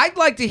 I'd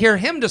like to hear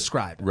him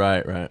describe it.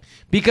 Right.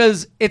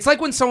 Because it's like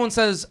when someone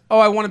says, oh,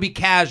 I want to be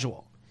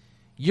casual.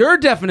 Your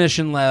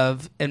definition,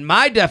 Lev, and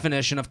my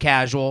definition of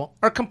casual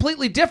are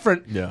completely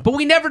different, but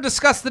we never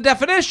discussed the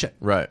definition.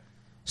 Right.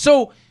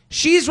 So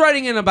she's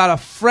writing in about a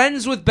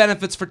friends with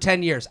benefits for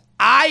 10 years.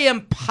 I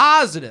am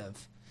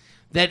positive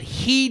that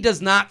he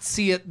does not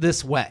see it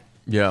this way.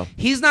 Yeah.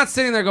 He's not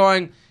sitting there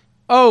going,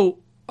 oh,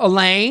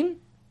 Elaine,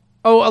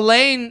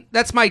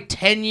 that's my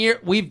 10-year.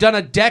 We've done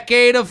a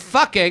decade of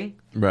fucking.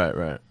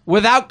 Right.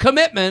 Without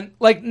commitment.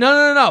 Like,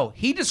 no.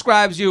 He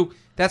describes you,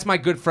 that's my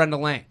good friend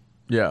Elaine.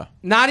 Yeah.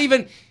 Not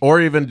even. Or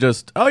even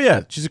just, oh,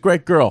 yeah, she's a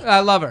great girl.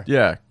 I love her.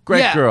 Yeah,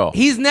 great girl.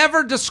 He's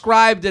never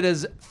described it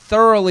as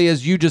thoroughly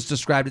as you just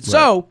described it. Right.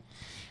 So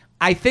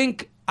I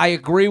think I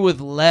agree with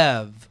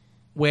Lev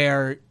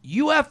where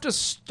you have to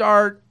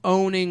start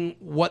owning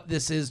what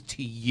this is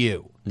to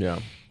you. Yeah.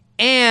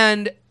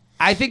 And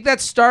I think that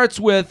starts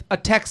with a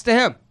text to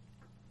him.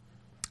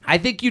 I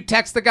think you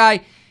text the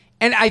guy,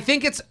 and I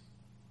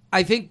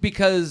think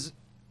because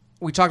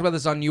we talked about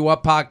this on You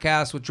Up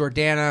podcast with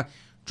Jordana.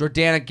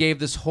 Jordana gave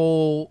this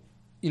whole,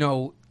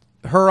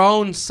 her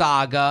own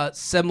saga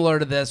similar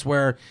to this,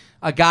 where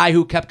a guy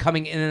who kept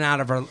coming in and out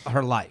of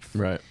her life.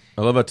 Right.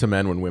 I love how to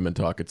men when women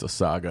talk, it's a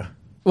saga.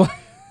 Well,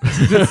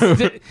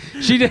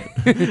 she did.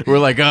 We're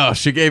like, oh,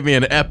 she gave me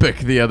an epic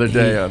the other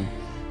day on.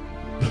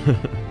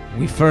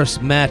 We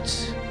first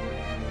met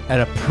at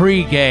a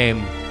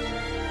pregame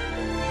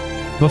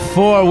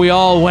before we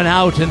all went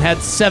out and had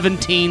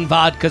 17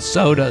 vodka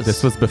sodas.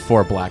 This was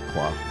before Black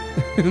Claw.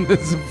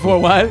 This is before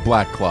what?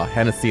 Black Claw,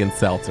 Hennessy and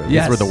Seltzer.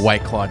 Yes. These were the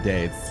White Claw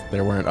days.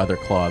 There weren't other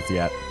claws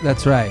yet.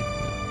 That's right.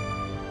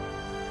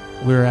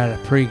 We were at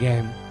a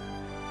pregame.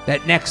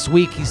 That next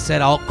week he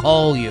said, I'll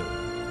call you.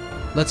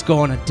 Let's go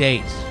on a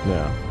date.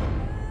 Yeah.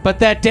 But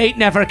that date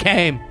never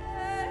came.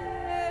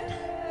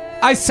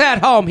 I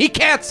sat home. He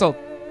canceled.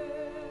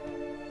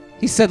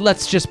 He said,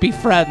 let's just be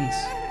friends.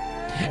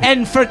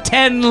 And for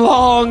 10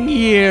 long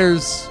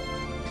years,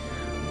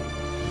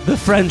 the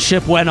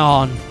friendship went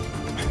on.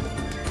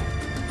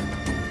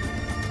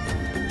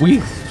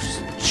 We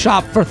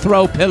shopped for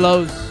throw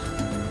pillows.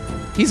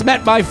 He's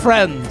met my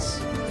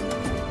friends.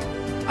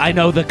 I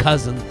know the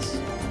cousins.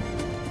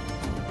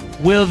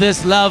 Will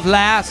this love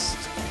last?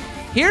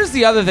 Here's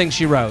the other thing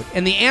she wrote,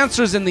 and the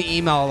answer's in the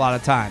email a lot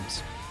of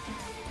times.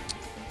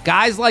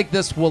 Guys like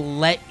this will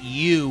let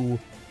you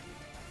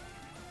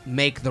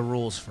make the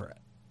rules for it.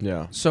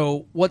 Yeah.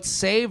 So what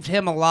saved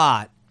him a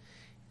lot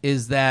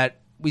is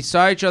that we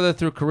saw each other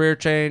through career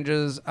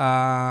changes.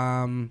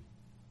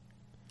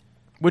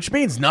 Which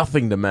means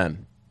nothing to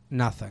men.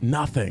 Nothing.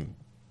 Nothing.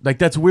 Like,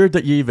 that's weird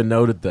that you even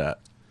noted that.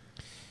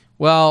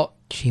 Well,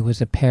 She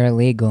was a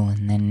paralegal,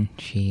 and then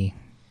she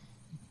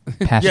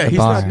passed Yeah, the he's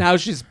bar. not- now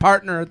she's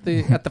partner at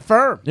the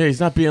firm. Yeah, he's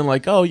not being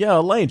like, oh, yeah,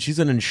 Elaine, she's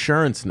in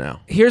insurance now.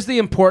 Here's the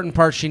important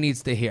part she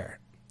needs to hear.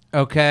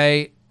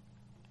 Okay?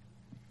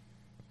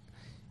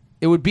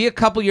 It would be a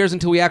couple years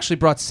until we actually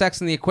brought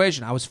sex in the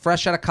equation. I was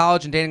fresh out of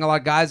college and dating a lot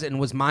of guys and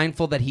was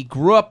mindful that he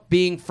grew up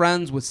being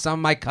friends with some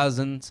of my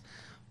cousins.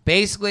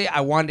 Basically,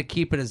 I wanted to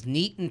keep it as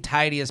neat and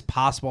tidy as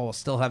possible while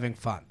still having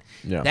fun.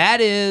 Yeah. That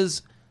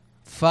is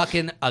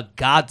fucking a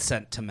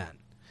godsend to men.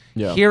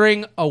 Yeah.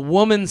 Hearing a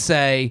woman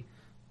say,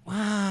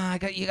 "Wow,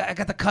 I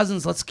got the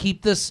cousins. Let's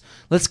keep this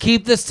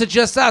to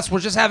just us. We're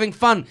just having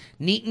fun,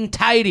 neat and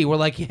tidy." We're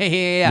like,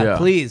 yeah,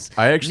 please.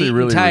 I actually neat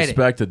really and tidy.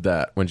 respected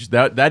that when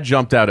that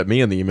jumped out at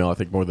me in the email. I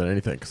think more than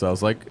anything, because I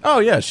was like, "Oh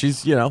yeah,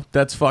 she's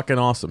that's fucking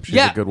awesome. She's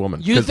a good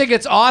woman." You 'Cause- think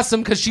it's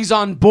awesome because she's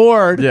on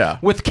board Yeah.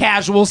 with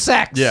casual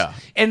sex. Yeah.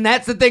 And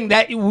that's the thing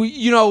that,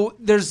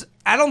 there's,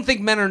 I don't think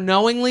men are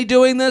knowingly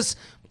doing this,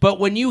 but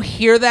when you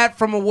hear that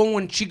from a woman,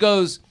 when she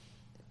goes,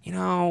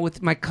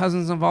 with my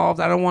cousins involved,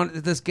 I don't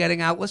want this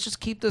getting out. Let's just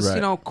keep this,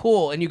 Right.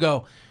 cool. And you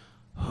go,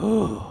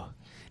 "Whew.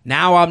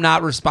 Now I'm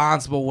not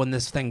responsible when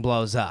this thing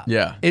blows up."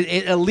 Yeah.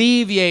 It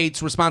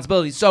alleviates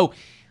responsibility. So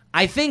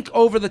I think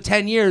over the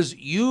 10 years,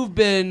 you've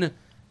been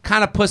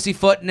kind of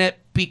pussyfooting it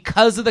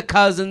because of the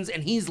cousins,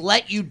 and he's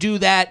let you do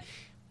that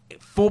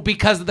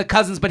because of the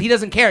cousins, but he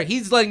doesn't care.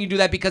 He's letting you do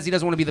that because he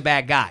doesn't want to be the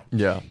bad guy.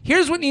 Yeah.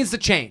 Here's what needs to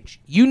change.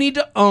 You need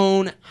to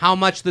own how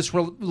much this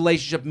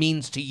relationship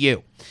means to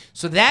you.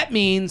 So that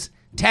means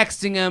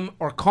texting him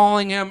or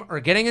calling him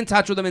or getting in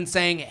touch with him and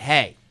saying,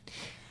 "Hey,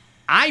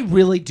 I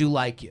really do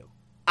like you.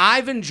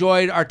 I've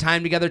enjoyed our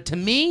time together. To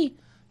me,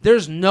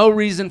 there's no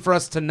reason for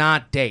us to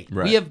not date.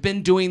 Right. We have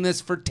been doing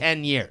this for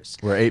 10 years.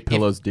 We're 8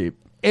 pillows deep.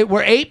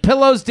 We're 8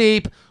 pillows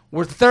deep.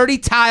 We're 30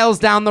 tiles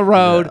down the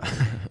road.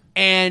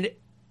 And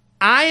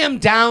I am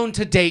down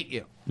to date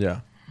you. Yeah.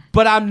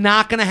 But I'm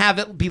not going to have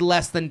it be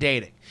less than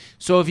dating.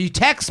 So if you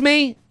text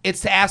me, it's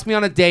to ask me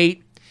on a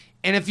date.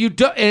 And if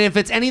if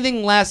it's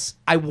anything less,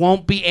 I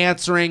won't be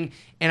answering.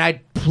 And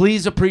I'd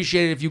please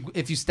appreciate it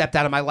if you stepped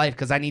out of my life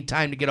because I need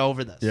time to get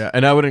over this." Yeah,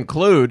 and I would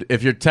include,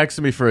 if you're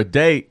texting me for a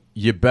date,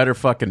 you better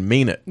fucking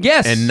mean it.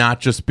 Yes. And not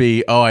just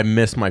be, "Oh, I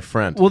miss my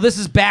friend." Well, this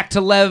is back to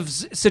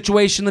Lev's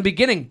situation in the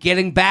beginning,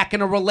 getting back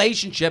in a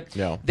relationship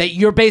Yeah. that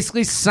you're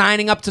basically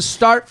signing up to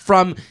start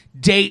from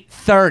date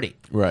 30.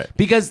 Right.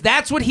 Because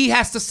that's what he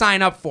has to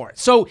sign up for.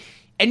 So,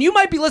 and you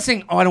might be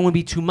listening, "Oh, I don't want to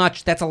be too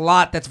much. That's a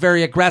lot. That's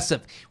very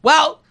aggressive."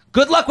 Well,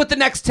 good luck with the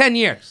next 10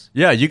 years.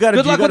 Yeah, you got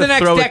Good luck with the to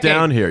next throw decade. it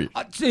down here.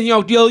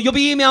 You'll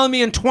be emailing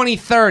me in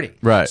 2030.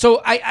 Right.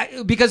 So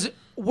because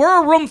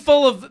we're a room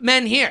full of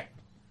men here.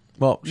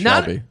 Well,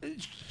 Not- Shelby.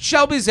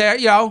 Shelby's there,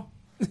 I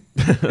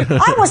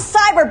was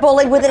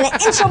cyberbullied within an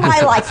inch of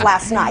my life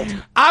last night.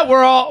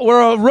 We're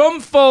a room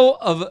full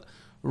of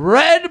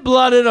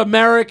red-blooded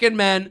American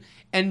men,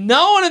 and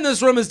no one in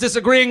this room is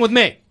disagreeing with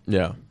me.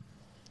 Yeah.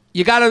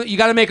 You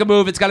gotta make a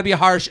move. It's gotta be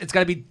harsh. It's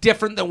gotta be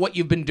different than what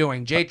you've been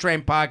doing.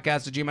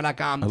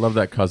 JTrainPodcast@gmail.com. I love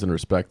that cousin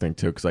respect thing,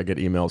 too, because I get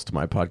emails to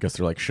my podcast.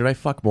 They're like, "Should I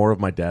fuck more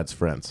of my dad's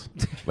friends?"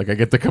 Like, I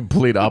get the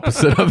complete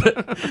opposite of it.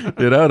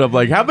 And I'm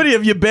like, "How many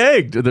have you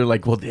begged?" And they're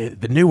like, "Well,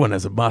 the new one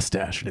has a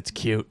mustache, and it's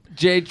cute."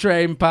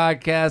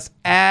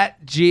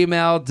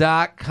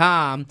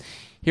 JTrainPodcast@gmail.com.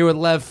 Here with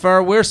Lev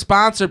Fur. We're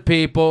sponsored,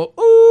 people.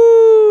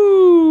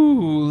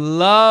 Ooh,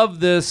 love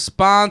this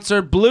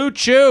sponsor. Blue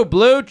Chew.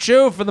 Blue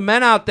Chew for the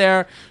men out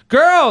there.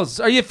 Girls,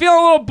 are you feeling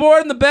a little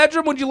bored in the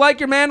bedroom? Would you like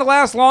your man to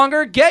last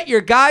longer? Get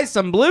your guy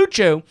some Blue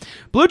Chew.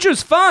 Blue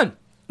Chew's fun.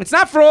 It's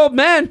not for old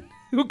men.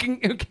 Blue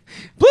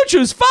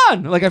Chew's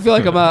fun. Like, I feel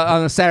like I'm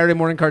on a Saturday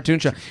morning cartoon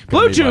show.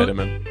 Blue B Chew.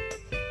 vitamin.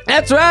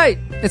 That's right.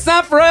 It's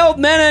not for old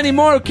men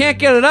anymore who can't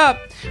get it up.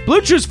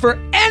 Blue Chew's for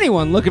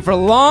anyone looking for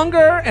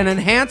longer and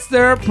enhance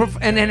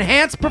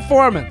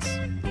performance.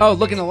 Oh,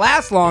 looking to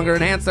last longer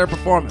and enhance their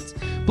performance.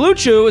 Blue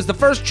Chew is the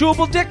first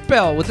chewable dick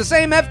pill with the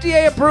same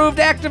FDA-approved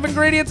active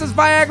ingredients as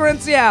Viagra and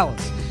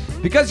Cialis.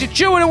 Because you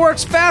chew it, it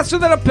works faster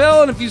than a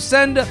pill, and if you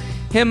send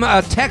him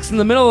a text in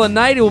the middle of the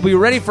night, it will be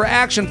ready for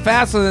action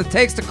faster than it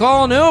takes to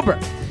call an Uber.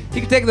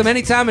 You can take them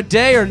any time of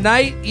day or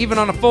night, even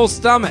on a full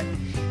stomach.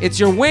 It's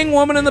your wing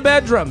woman in the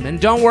bedroom. And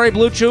don't worry,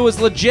 Blue Chew is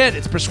legit.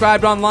 It's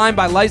prescribed online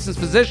by licensed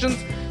physicians,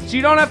 so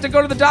you don't have to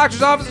go to the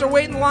doctor's office or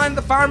wait in line at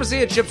the pharmacy.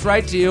 It ships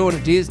right to you in a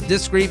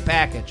discreet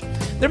package.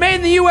 They're made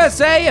in the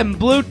USA, and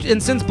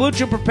since Blue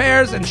Chew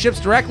prepares and ships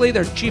directly,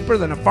 they're cheaper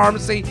than a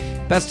pharmacy.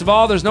 Best of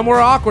all, there's no more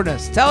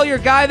awkwardness. Tell your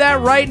guy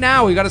that right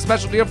now. We got a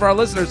special deal for our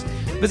listeners.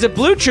 Visit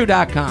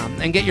BlueChew.com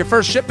and get your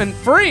first shipment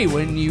free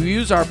when you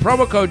use our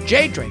promo code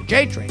JTrain.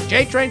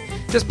 JTrain.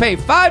 Just pay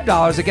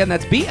 $5. Again,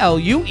 that's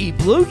BLUE,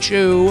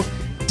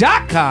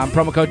 BlueChew.com.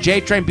 Promo code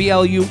JTrain,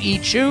 BLUE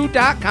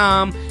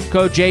Chew.com.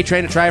 Code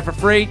JTrain to try it for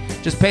free.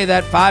 Just pay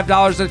that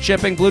 $5 of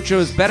shipping. Blue Chew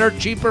is better,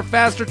 cheaper,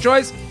 faster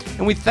choice.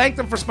 And we thank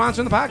them for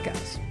sponsoring the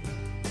podcast.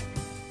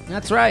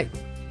 That's right.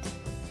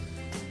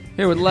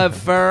 Here with Lev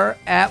Fur,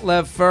 at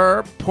Lev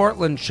Fur,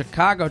 Portland,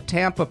 Chicago,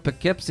 Tampa,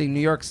 Poughkeepsie, New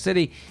York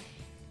City,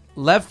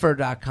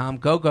 LevFur.com.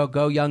 Go, go,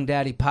 go, Young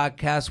Daddy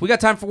Podcast. We got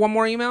time for one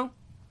more email?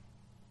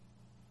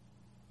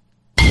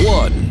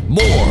 One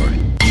more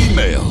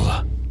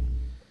email.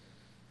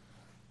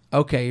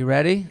 Okay, you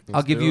ready?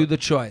 I'll give do you it. the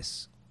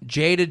choice.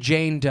 J to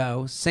Jane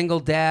Doe, single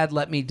dad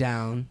let me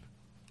down,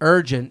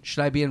 urgent,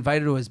 should I be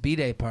invited to his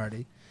B-Day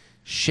party,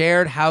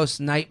 shared house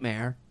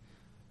nightmare,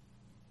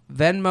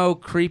 Venmo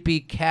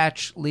creepy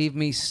catch leave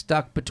me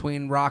stuck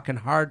between rock and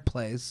hard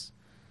place,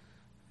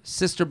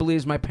 sister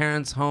believes my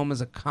parents' home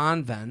is a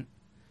convent,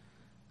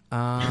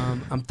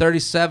 I'm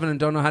 37 and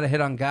don't know how to hit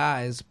on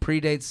guys,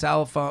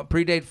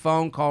 predate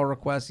phone call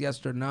request,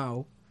 yes or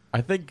no.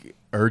 I think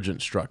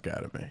urgent struck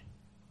out of me.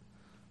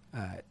 All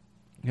right,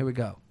 here we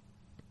go.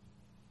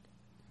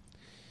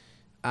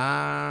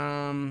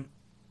 I've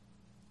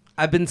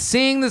been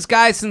seeing this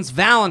guy since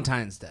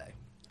Valentine's Day.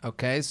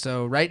 Okay,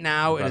 so right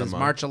now About it a is month.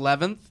 March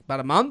 11th,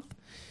 about a month.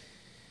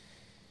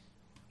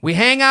 We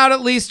hang out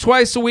at least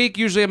twice a week,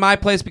 usually at my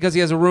place because he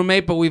has a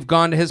roommate, but we've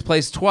gone to his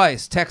place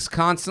twice. Text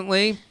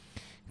consistently,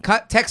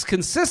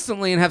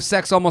 and have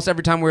sex almost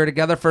every time we're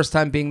together, first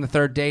time being the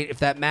third date, if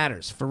that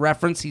matters. For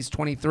reference, he's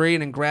 23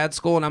 and in grad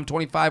school, and I'm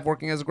 25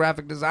 working as a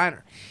graphic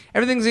designer.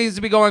 Everything seems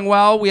to be going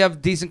well. We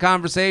have decent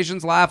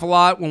conversations, laugh a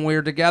lot when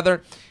we're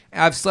together.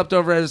 I've slept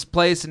over at his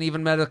place and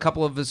even met a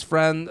couple of his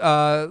friends,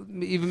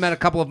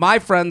 my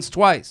friends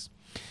twice.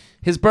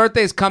 His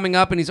birthday's coming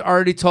up, and he's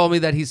already told me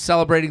that he's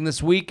celebrating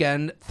this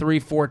weekend,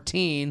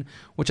 3/14,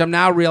 which I'm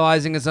now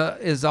realizing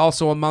is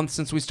also a month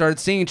since we started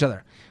seeing each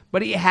other.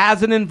 But he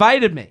hasn't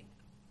invited me.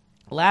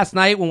 Last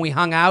night when we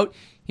hung out,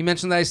 he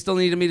mentioned that I still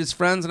need to meet his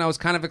friends, and I was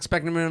kind of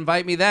expecting him to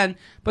invite me then,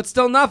 but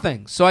still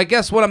nothing. So I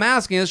guess what I'm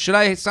asking is, should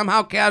I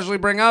somehow casually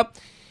bring up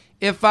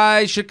if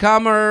I should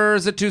come, or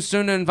is it too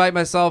soon to invite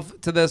myself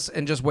to this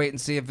and just wait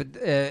and see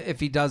if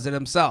he does it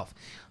himself?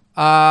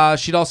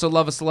 She'd also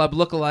love a celeb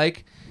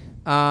lookalike.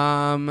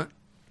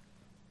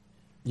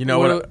 You know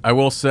what I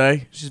will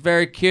say? She's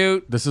very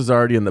cute. This is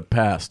already in the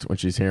past when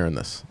she's hearing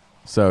this.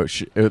 So,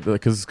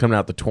 because it's coming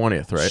out the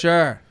 20th, right?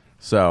 Sure.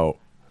 So,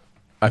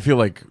 I feel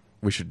like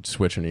we should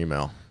switch an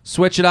email.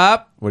 Switch it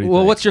up? What do you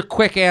well, think? what's your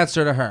quick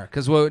answer to her?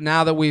 Because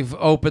now that we've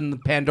opened the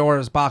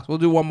Pandora's box, we'll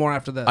do one more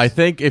after this. I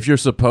think if you're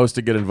supposed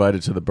to get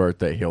invited to the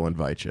birthday, he'll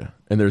invite you.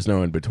 And there's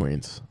no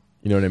in-betweens.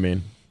 You know what I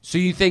mean? So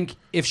you think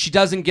if she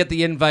doesn't get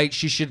the invite,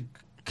 she should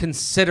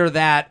consider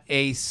that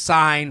a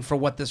sign for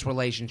what this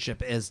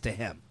relationship is to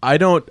him? I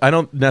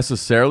don't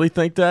necessarily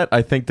think that.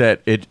 I think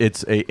that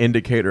it's a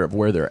indicator of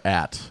where they're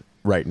at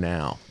right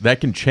now. That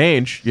can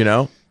change, you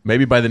know?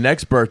 Maybe by the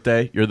next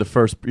birthday, you're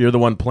the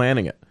one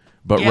planning it.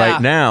 But Yeah.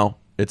 right now,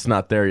 it's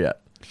not there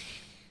yet.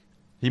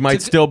 He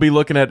might still be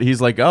looking at,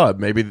 he's like, oh,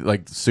 maybe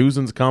like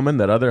Susan's coming,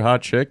 that other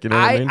hot chick, you know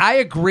what I mean? I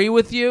agree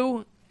with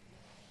you.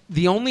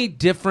 The only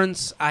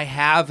difference I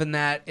have in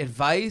that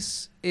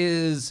advice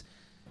is,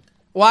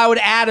 well, I would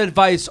add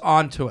advice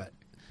onto it.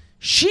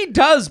 She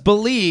does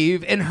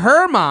believe in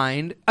her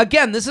mind,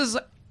 again,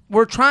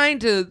 we're trying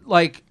to,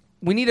 like,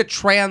 we need a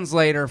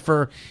translator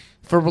for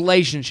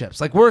relationships.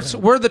 Like, we're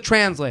the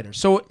translator.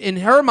 So in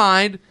her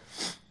mind,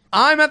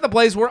 I'm at the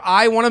place where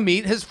I want to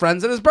meet his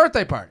friends at his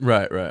birthday party.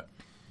 Right.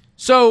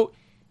 So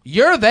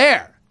you're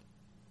there.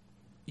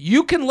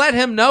 You can let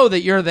him know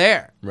that you're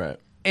there. Right.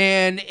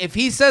 And if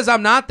he says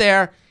I'm not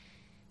there,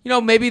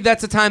 maybe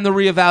that's a time to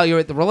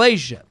reevaluate the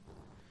relationship.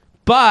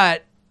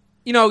 But,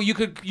 you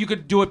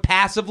could do it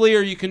passively,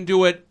 or you can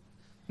do it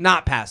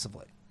not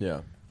passively.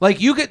 Yeah. Like,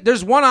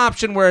 there's one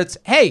option where it's,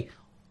 hey,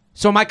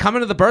 so am I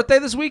coming to the birthday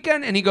this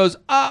weekend? And he goes,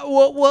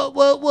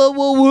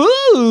 woo,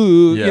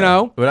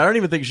 Yeah. But I don't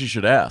even think she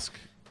should ask.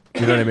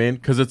 You know what I mean?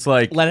 Because it's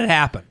like, let it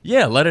happen.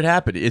 yeah, let it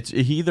happen.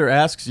 He either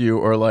asks you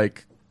or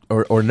like,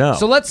 or no.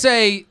 So let's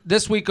say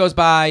this week goes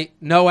by,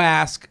 no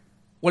ask.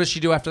 What does she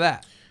do after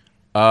that?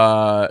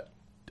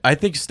 I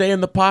think stay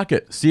in the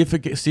pocket. See if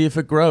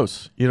it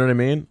grows. You know what I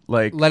mean?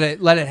 Like, Let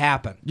it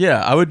happen.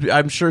 yeah,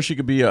 I'm sure she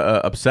could be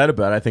upset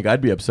about it. I think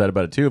I'd be upset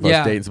about it too if I Yeah.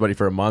 was dating somebody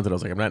for a month and I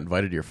was like, I'm not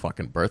invited to your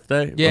fucking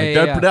birthday. Yeah, like, yeah,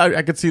 that, yeah. but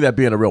I could see that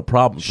being a real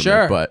problem for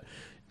Sure. me. But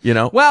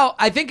Well,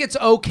 I think it's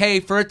okay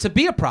for it to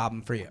be a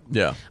problem for you.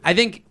 Yeah. I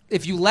think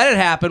if you let it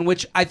happen,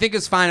 which I think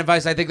is fine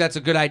advice, I think that's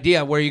a good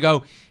idea, where you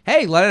go,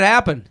 hey, let it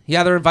happen. He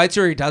either invites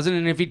you or he doesn't.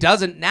 And if he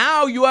doesn't,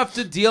 now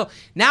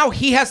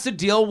he has to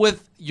deal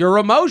with your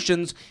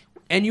emotions,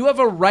 and you have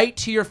a right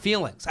to your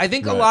feelings. I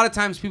think a lot of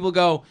times people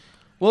go,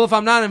 well, if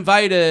I'm not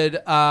invited,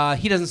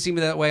 he doesn't see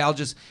me that way. How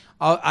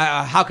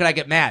could I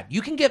get mad?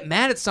 You can get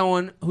mad at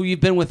someone who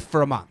you've been with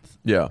for a month.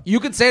 Yeah. You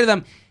could say to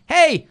them,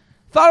 hey,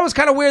 thought it was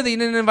kind of weird that you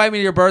didn't invite me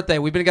to your birthday.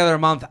 We've been together a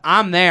month.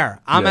 I'm there.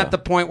 I'm Yeah. at the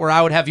point where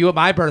I would have you at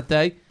my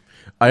birthday.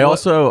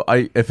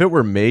 If it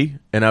were me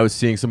and I was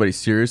seeing somebody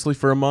seriously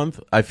for a month,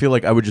 I feel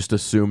like I would just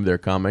assume they're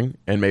coming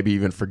and maybe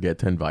even forget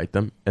to invite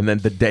them. And then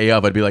the day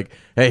of, I'd be like,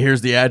 hey, here's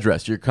the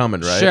address. You're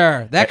coming, right?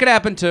 Sure, that could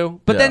happen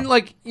too. But Yeah. then,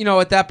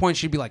 at that point,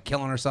 she'd be like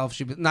killing herself.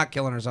 She'd be not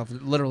killing herself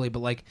literally,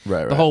 but like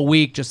Right. the whole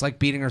week, just like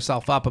beating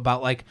herself up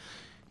about like,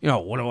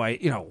 what do I,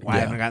 why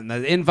haven't I gotten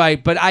the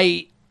invite? But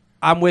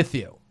I'm with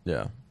you.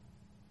 Yeah.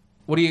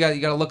 What do you got?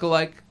 You got a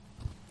look-alike?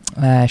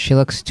 She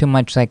looks too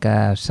much like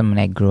someone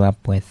I grew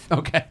up with.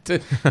 Okay.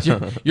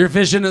 Your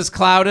vision is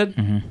clouded?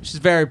 Mm-hmm. She's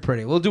very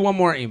pretty. We'll do one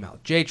more email.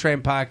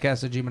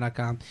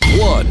 jtrainpodcast@gmail.com.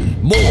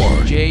 One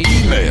more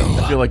email.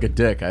 I feel like a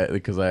dick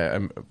because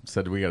I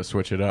said we got to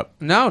switch it up.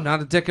 No,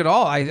 not a dick at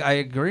all. I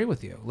agree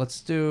with you.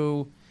 Let's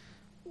do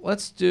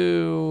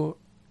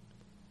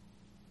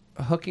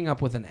hooking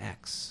up with an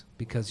ex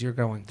because you're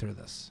going through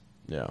this.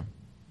 Yeah.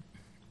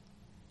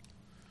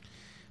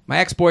 My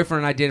ex-boyfriend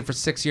and I dated for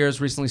 6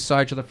 years, recently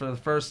saw each other for the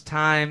first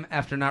time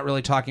after not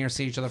really talking or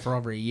seeing each other for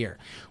over a year.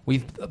 We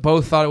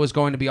both thought it was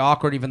going to be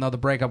awkward, even though the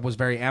breakup was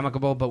very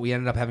amicable, but we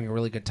ended up having a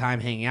really good time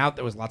hanging out.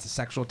 There was lots of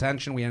sexual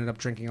tension. We ended up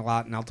drinking a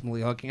lot and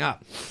ultimately hooking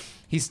up.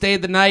 He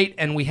stayed the night,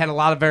 and we had a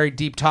lot of very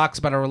deep talks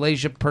about our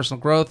relationship, personal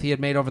growth he had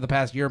made over the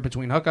past year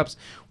between hookups.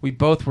 We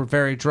both were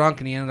very drunk,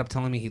 and he ended up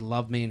telling me he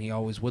loved me and he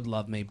always would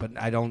love me, but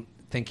I don't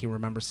think he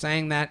remembers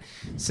saying that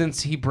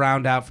since he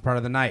browned out for part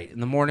of the night. In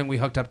the morning, we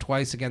hooked up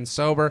twice, again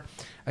sober.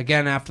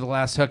 Again, after the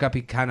last hookup,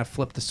 he kind of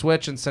flipped the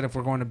switch and said if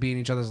we're going to be in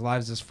each other's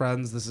lives as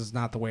friends, this is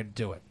not the way to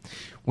do it.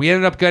 We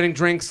ended up getting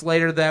drinks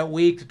later that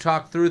week to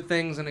talk through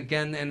things, and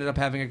again ended up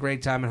having a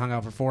great time and hung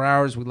out for 4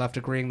 hours. We left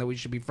agreeing that we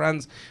should be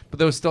friends, but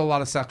there was still a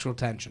lot of sexual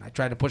tension. I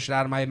tried to push it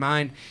out of my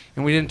mind,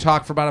 and we didn't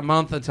talk for about a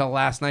month until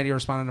last night he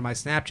responded to my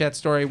Snapchat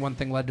story. One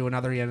thing led to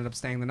another. He ended up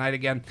staying the night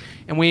again,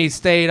 and we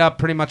stayed up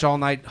pretty much all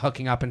night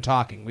hooking up and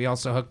talking. We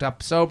also hooked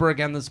up sober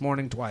again this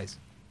morning twice.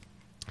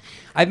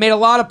 I've made a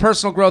lot of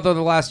personal growth over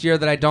the last year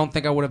that I don't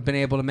think I would have been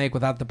able to make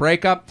without the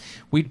breakup.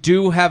 We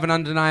do have an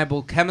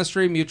undeniable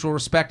chemistry, mutual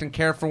respect, and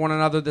care for one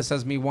another. This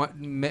has made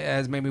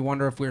me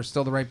wonder if we are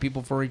still the right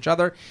people for each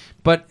other,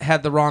 but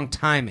had the wrong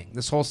timing.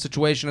 This whole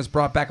situation has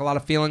brought back a lot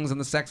of feelings, and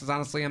the sex is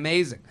honestly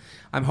amazing.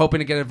 I'm hoping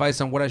to get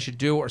advice on what I should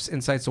do or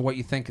insights to what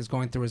you think is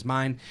going through his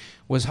mind.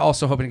 Was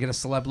also hoping to get a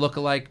celeb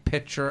lookalike,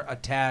 picture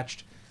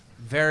attached.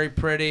 Very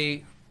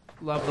pretty.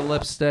 Love the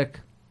lipstick.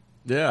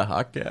 Yeah,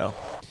 hot gal.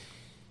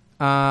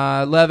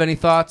 Lev, any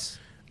thoughts?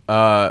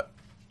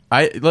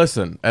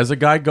 Listen, as a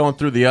guy going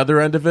through the other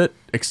end of it,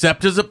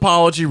 accept his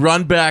apology,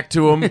 run back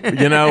to him,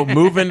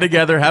 move in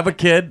together, have a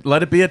kid,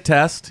 let it be a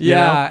test.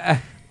 Yeah.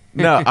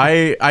 No,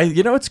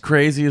 what's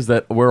crazy is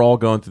that we're all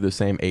going through the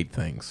same 8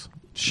 things.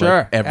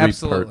 Sure. Like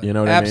absolutely. You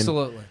know what I mean?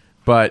 Absolutely.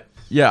 But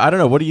yeah, I don't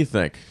know. What do you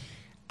think?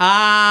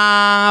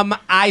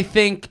 I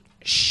think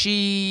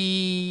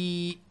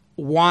she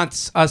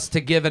wants us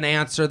to give an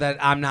answer that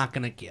I'm not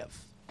going to give.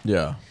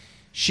 Yeah.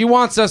 She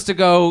wants us to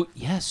go,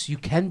 yes, you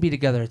can be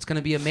together. It's going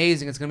to be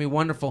amazing. It's going to be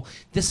wonderful.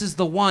 This is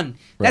the one.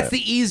 Right. That's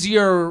the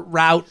easier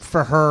route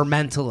for her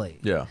mentally.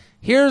 Yeah.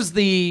 Here's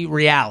the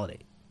reality,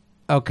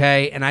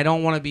 okay? And I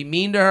don't want to be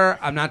mean to her.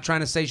 I'm not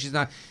trying to say she's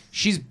not.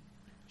 She's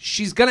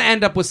going to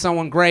end up with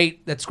someone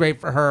great that's great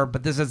for her,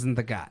 but this isn't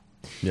the guy.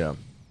 Yeah.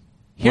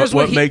 Here's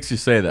what makes you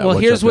say that? Well,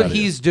 What's here's up what out of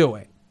you? he's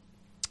doing.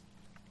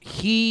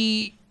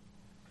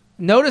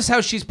 Notice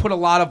how she's put a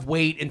lot of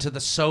weight into the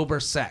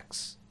sober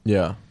sex.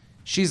 Yeah.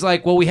 She's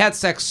like, well, we had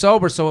sex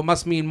sober, so it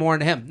must mean more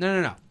to him.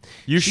 No.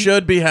 You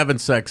should be having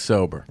sex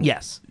sober.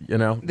 Yes.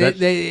 That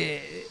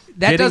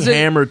getting doesn't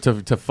hammered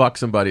to fuck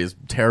somebody is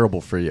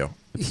terrible for you.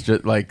 It's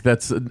just like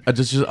that's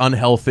just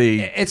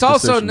unhealthy. It's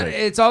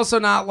also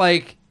not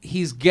like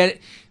he's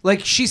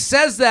she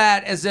says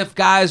that as if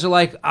guys are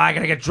like, I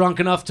gotta get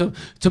drunk enough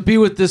to be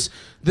with this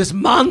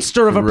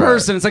monster of a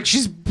person. It's like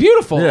she's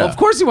beautiful. Yeah. Of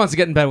course he wants to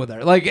get in bed with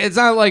her. Like it's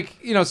not like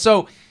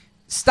so.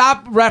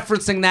 Stop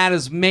referencing that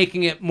as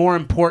making it more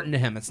important to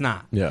him. It's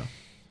not. Yeah.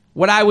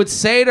 What I would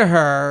say to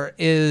her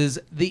is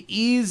the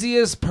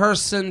easiest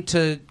person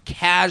to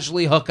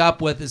casually hook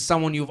up with is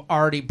someone you've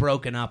already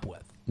broken up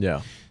with.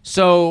 Yeah.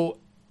 So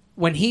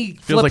when he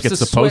feels like flips it's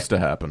the supposed to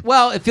happen.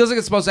 Well, it feels like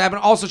it's supposed to happen.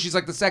 Also, she's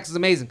like, the sex is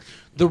amazing.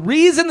 The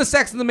reason the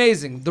sex is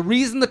amazing, the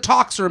reason the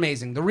talks are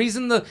amazing, the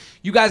reason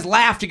you guys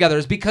laugh together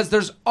is because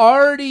you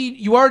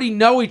already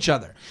know each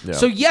other. Yeah.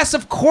 So yes,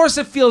 of course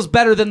it feels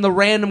better than the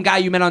random guy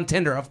you met on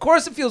Tinder. Of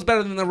course it feels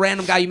better than the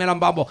random guy you met on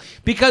Bumble.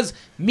 Because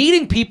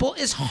meeting people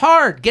is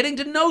hard. Getting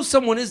to know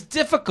someone is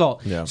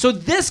difficult. Yeah. So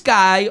this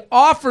guy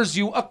offers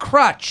you a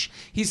crutch.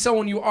 He's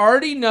someone you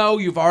already know,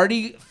 you've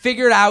already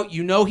figured out,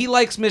 you know he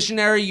likes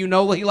missionary, you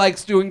know he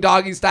likes doing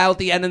doggy style at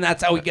the end, and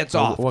that's how he gets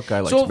off. What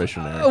guy likes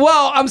missionary?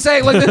 Well, I'm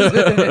saying like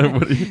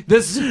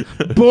this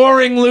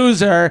boring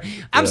loser.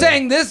 I'm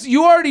saying this,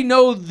 you already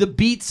know the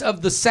beats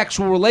of the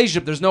sexual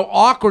relationship. There's no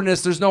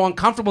awkwardness, there's no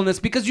uncomfortableness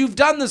because you've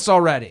done this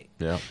already.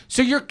 Yeah.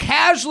 So you're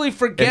casually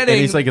forgetting.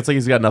 And he's like, it's like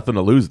he's got nothing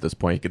to lose at this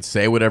point. He can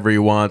say whatever he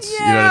wants.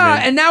 Yeah, you know what I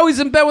mean? and now he's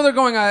in bed with her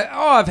going,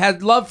 I've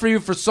had love for you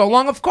for so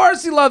long. Of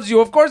course he loves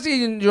you. Of course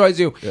he enjoys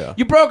you. Yeah.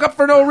 You broke up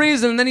for no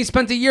reason, and then he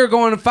spent a year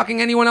going and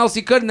fucking anyone else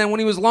he could, and then when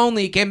he was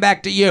lonely, he came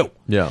back to you.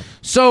 Yeah.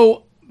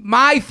 So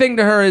my thing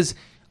to her is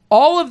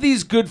all of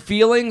these good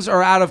feelings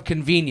are out of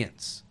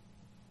convenience.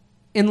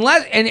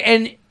 Unless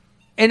and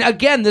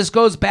again, this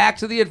goes back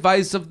to the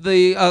advice of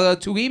the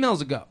 2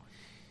 emails ago.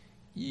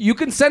 You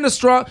can send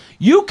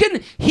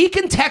he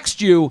can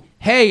text you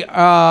hey,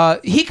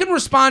 he can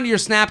respond to your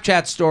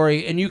Snapchat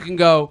story, and you can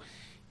go,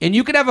 and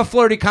you can have a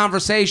flirty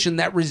conversation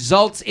that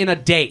results in a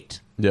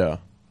date. Yeah.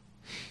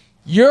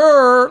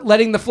 You're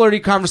letting the flirty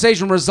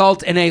conversation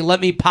result in a let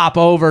me pop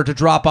over to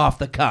drop off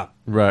the cup.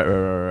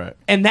 Right.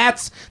 And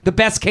that's the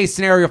best case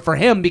scenario for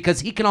him because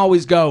he can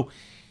always go,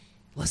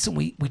 listen,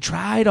 we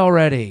tried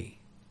already.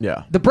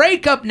 Yeah. The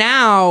breakup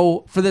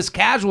now for this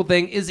casual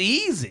thing is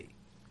easy.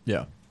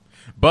 Yeah.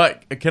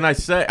 But can I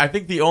say, I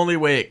think the only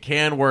way it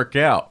can work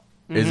out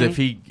is if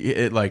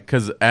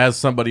because as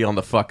somebody on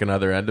the fucking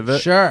other end of it,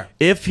 Sure.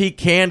 if he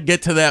can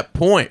get to that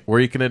point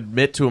where he can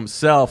admit to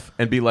himself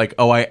and be like,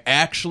 oh, I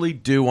actually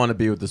do want to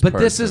be with this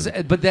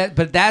person.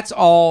 But that's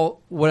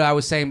all what I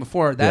was saying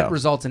before. That Yeah.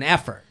 results in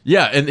effort.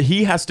 Yeah, and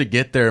he has to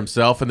get there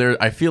himself. And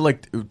I feel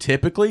like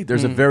typically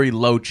there's a very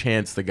low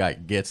chance the guy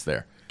gets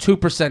there.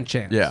 2%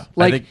 chance. Yeah, I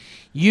Like think-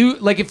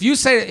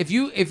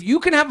 if you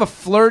can have a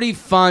flirty,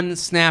 fun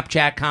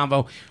Snapchat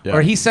convo Yeah.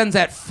 where he sends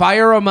that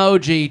fire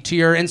emoji to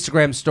your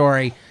Instagram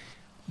story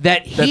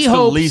that That's he the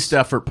hopes least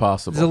effort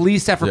possible. the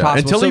least effort possible.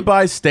 Until So- he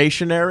buys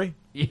stationery,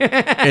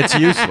 it's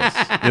useless.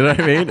 You know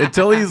what I mean?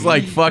 Until he's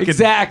like fucking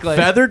Exactly.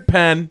 feathered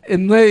pen.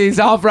 And he's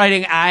off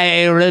writing,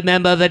 I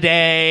remember the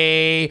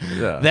day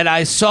Yeah. that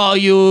I saw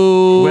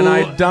you. When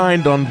I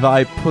dined on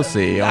thy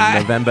pussy on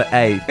November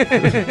 8th.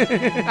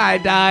 I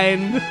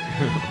dined.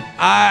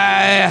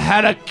 I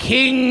had a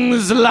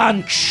king's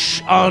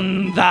lunch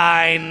on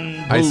thine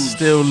I boots.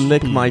 still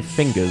lick my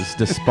fingers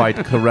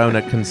despite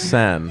corona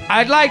concern.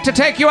 I'd like to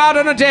take you out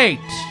on a date.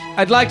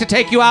 I'd like to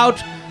take you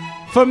out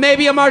for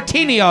maybe a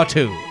martini or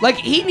two. Like,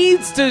 he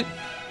needs to...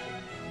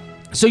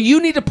 So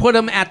you need to put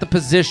him at the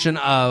position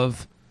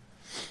of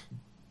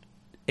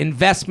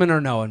investment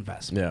or no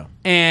investment. Yeah.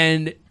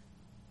 And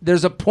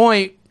there's a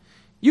point...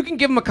 You can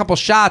give him a couple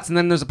shots, and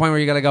then there's a point where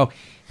you got to go,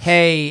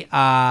 hey,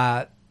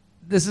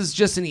 this is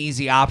just an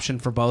easy option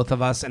for both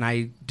of us, and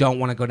I don't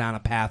want to go down a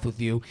path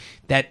with you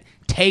that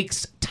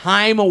takes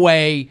time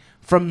away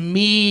from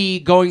me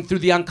going through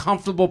the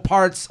uncomfortable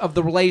parts of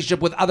the relationship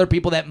with other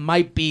people that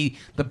might be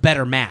the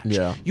better match.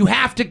 Yeah. You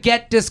have to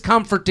get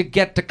discomfort to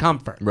get to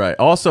comfort. Right.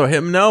 Also,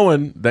 him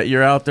knowing that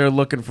you're out there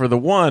looking for the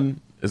one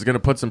is going to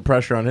put some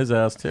pressure on his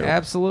ass, too.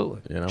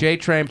 Absolutely. You know?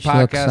 J-Train She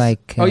looks podcast.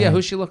 like, Oh, yeah.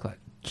 Who's she look like?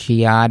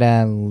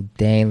 Giada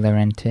De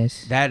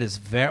Laurentiis, That is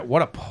very...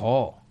 What a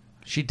pull.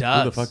 She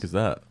does. Who the fuck is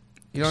that?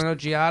 You don't know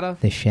Giada,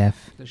 the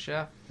chef. the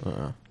chef?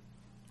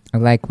 I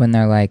like when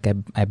they're like,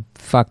 I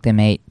fucked him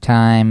 8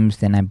 times,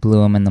 then I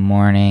blew him in the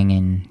morning,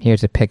 and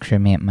here's a picture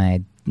of me at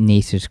my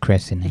niece's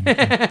christening.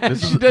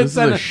 This did is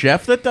send a a-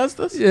 chef that does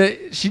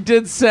this? She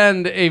did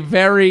send a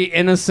very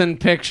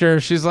innocent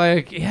picture. She's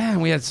like, yeah,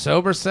 we had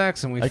sober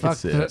sex and we I can fucked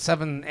see it.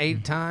 7,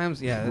 8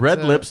 times. Yeah, it's,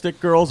 Red lipstick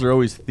girls are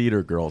always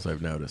theater girls,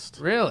 I've noticed.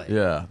 Really?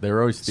 Yeah,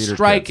 they're always theater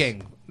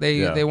Striking. kids. They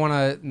Yeah. want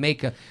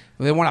to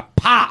they want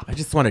to pop. I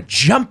just want to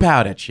jump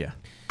out at you.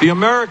 The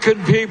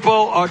American people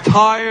are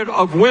tired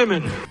of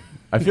women.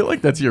 I feel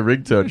like that's your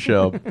ringtone,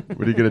 Shelb.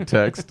 When you get a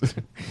text.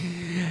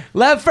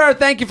 Lev Fur,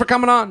 thank you for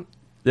coming on.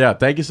 Yeah,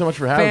 thank you so much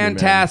for having me, man.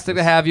 Fantastic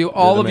to have you.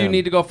 All the of you man.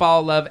 need to go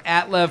follow Lev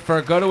at Lev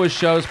Fur. Go to his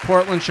shows,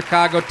 Portland,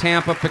 Chicago,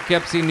 Tampa,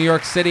 Poughkeepsie, New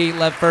York City,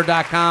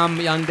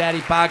 LevFur.com, Young Daddy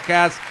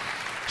Podcast.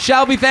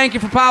 Shelby, thank you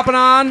for popping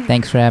on.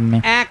 Thanks for having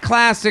me. At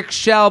Classic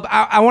Shelby.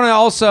 I want to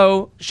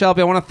also,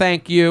 Shelby, I want to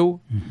thank you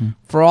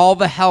for all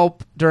the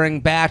help during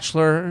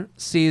Bachelor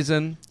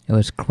season. It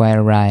was quite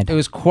a ride. It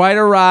was quite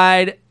a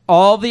ride.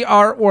 All the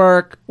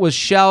artwork was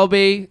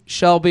Shelby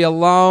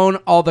alone.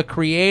 All the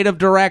creative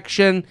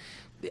direction.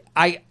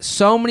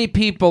 So many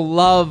people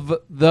love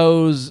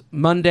those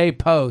Monday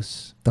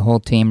posts. The whole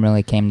team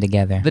really came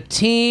together. The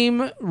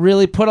team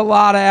really put a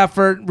lot of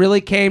effort,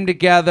 really came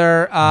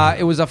together.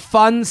 It was a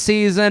fun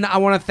season. I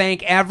want to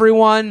thank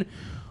everyone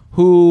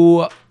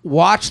who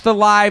watched the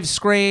live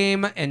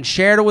stream and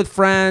shared it with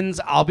friends.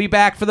 I'll be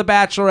back for The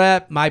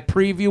Bachelorette. My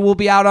preview will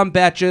be out on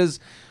Betches.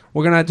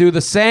 We're going to do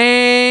the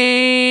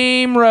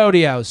same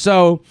rodeo.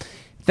 So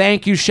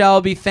thank you,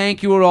 Shelby.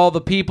 Thank you to all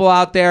the people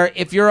out there.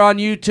 If you're on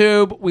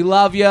YouTube, we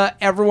love you.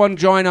 Everyone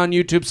join on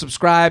YouTube.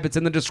 Subscribe. It's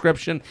in the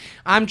description.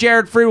 I'm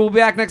Jared Freed. We'll be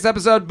back next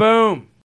episode. Boom.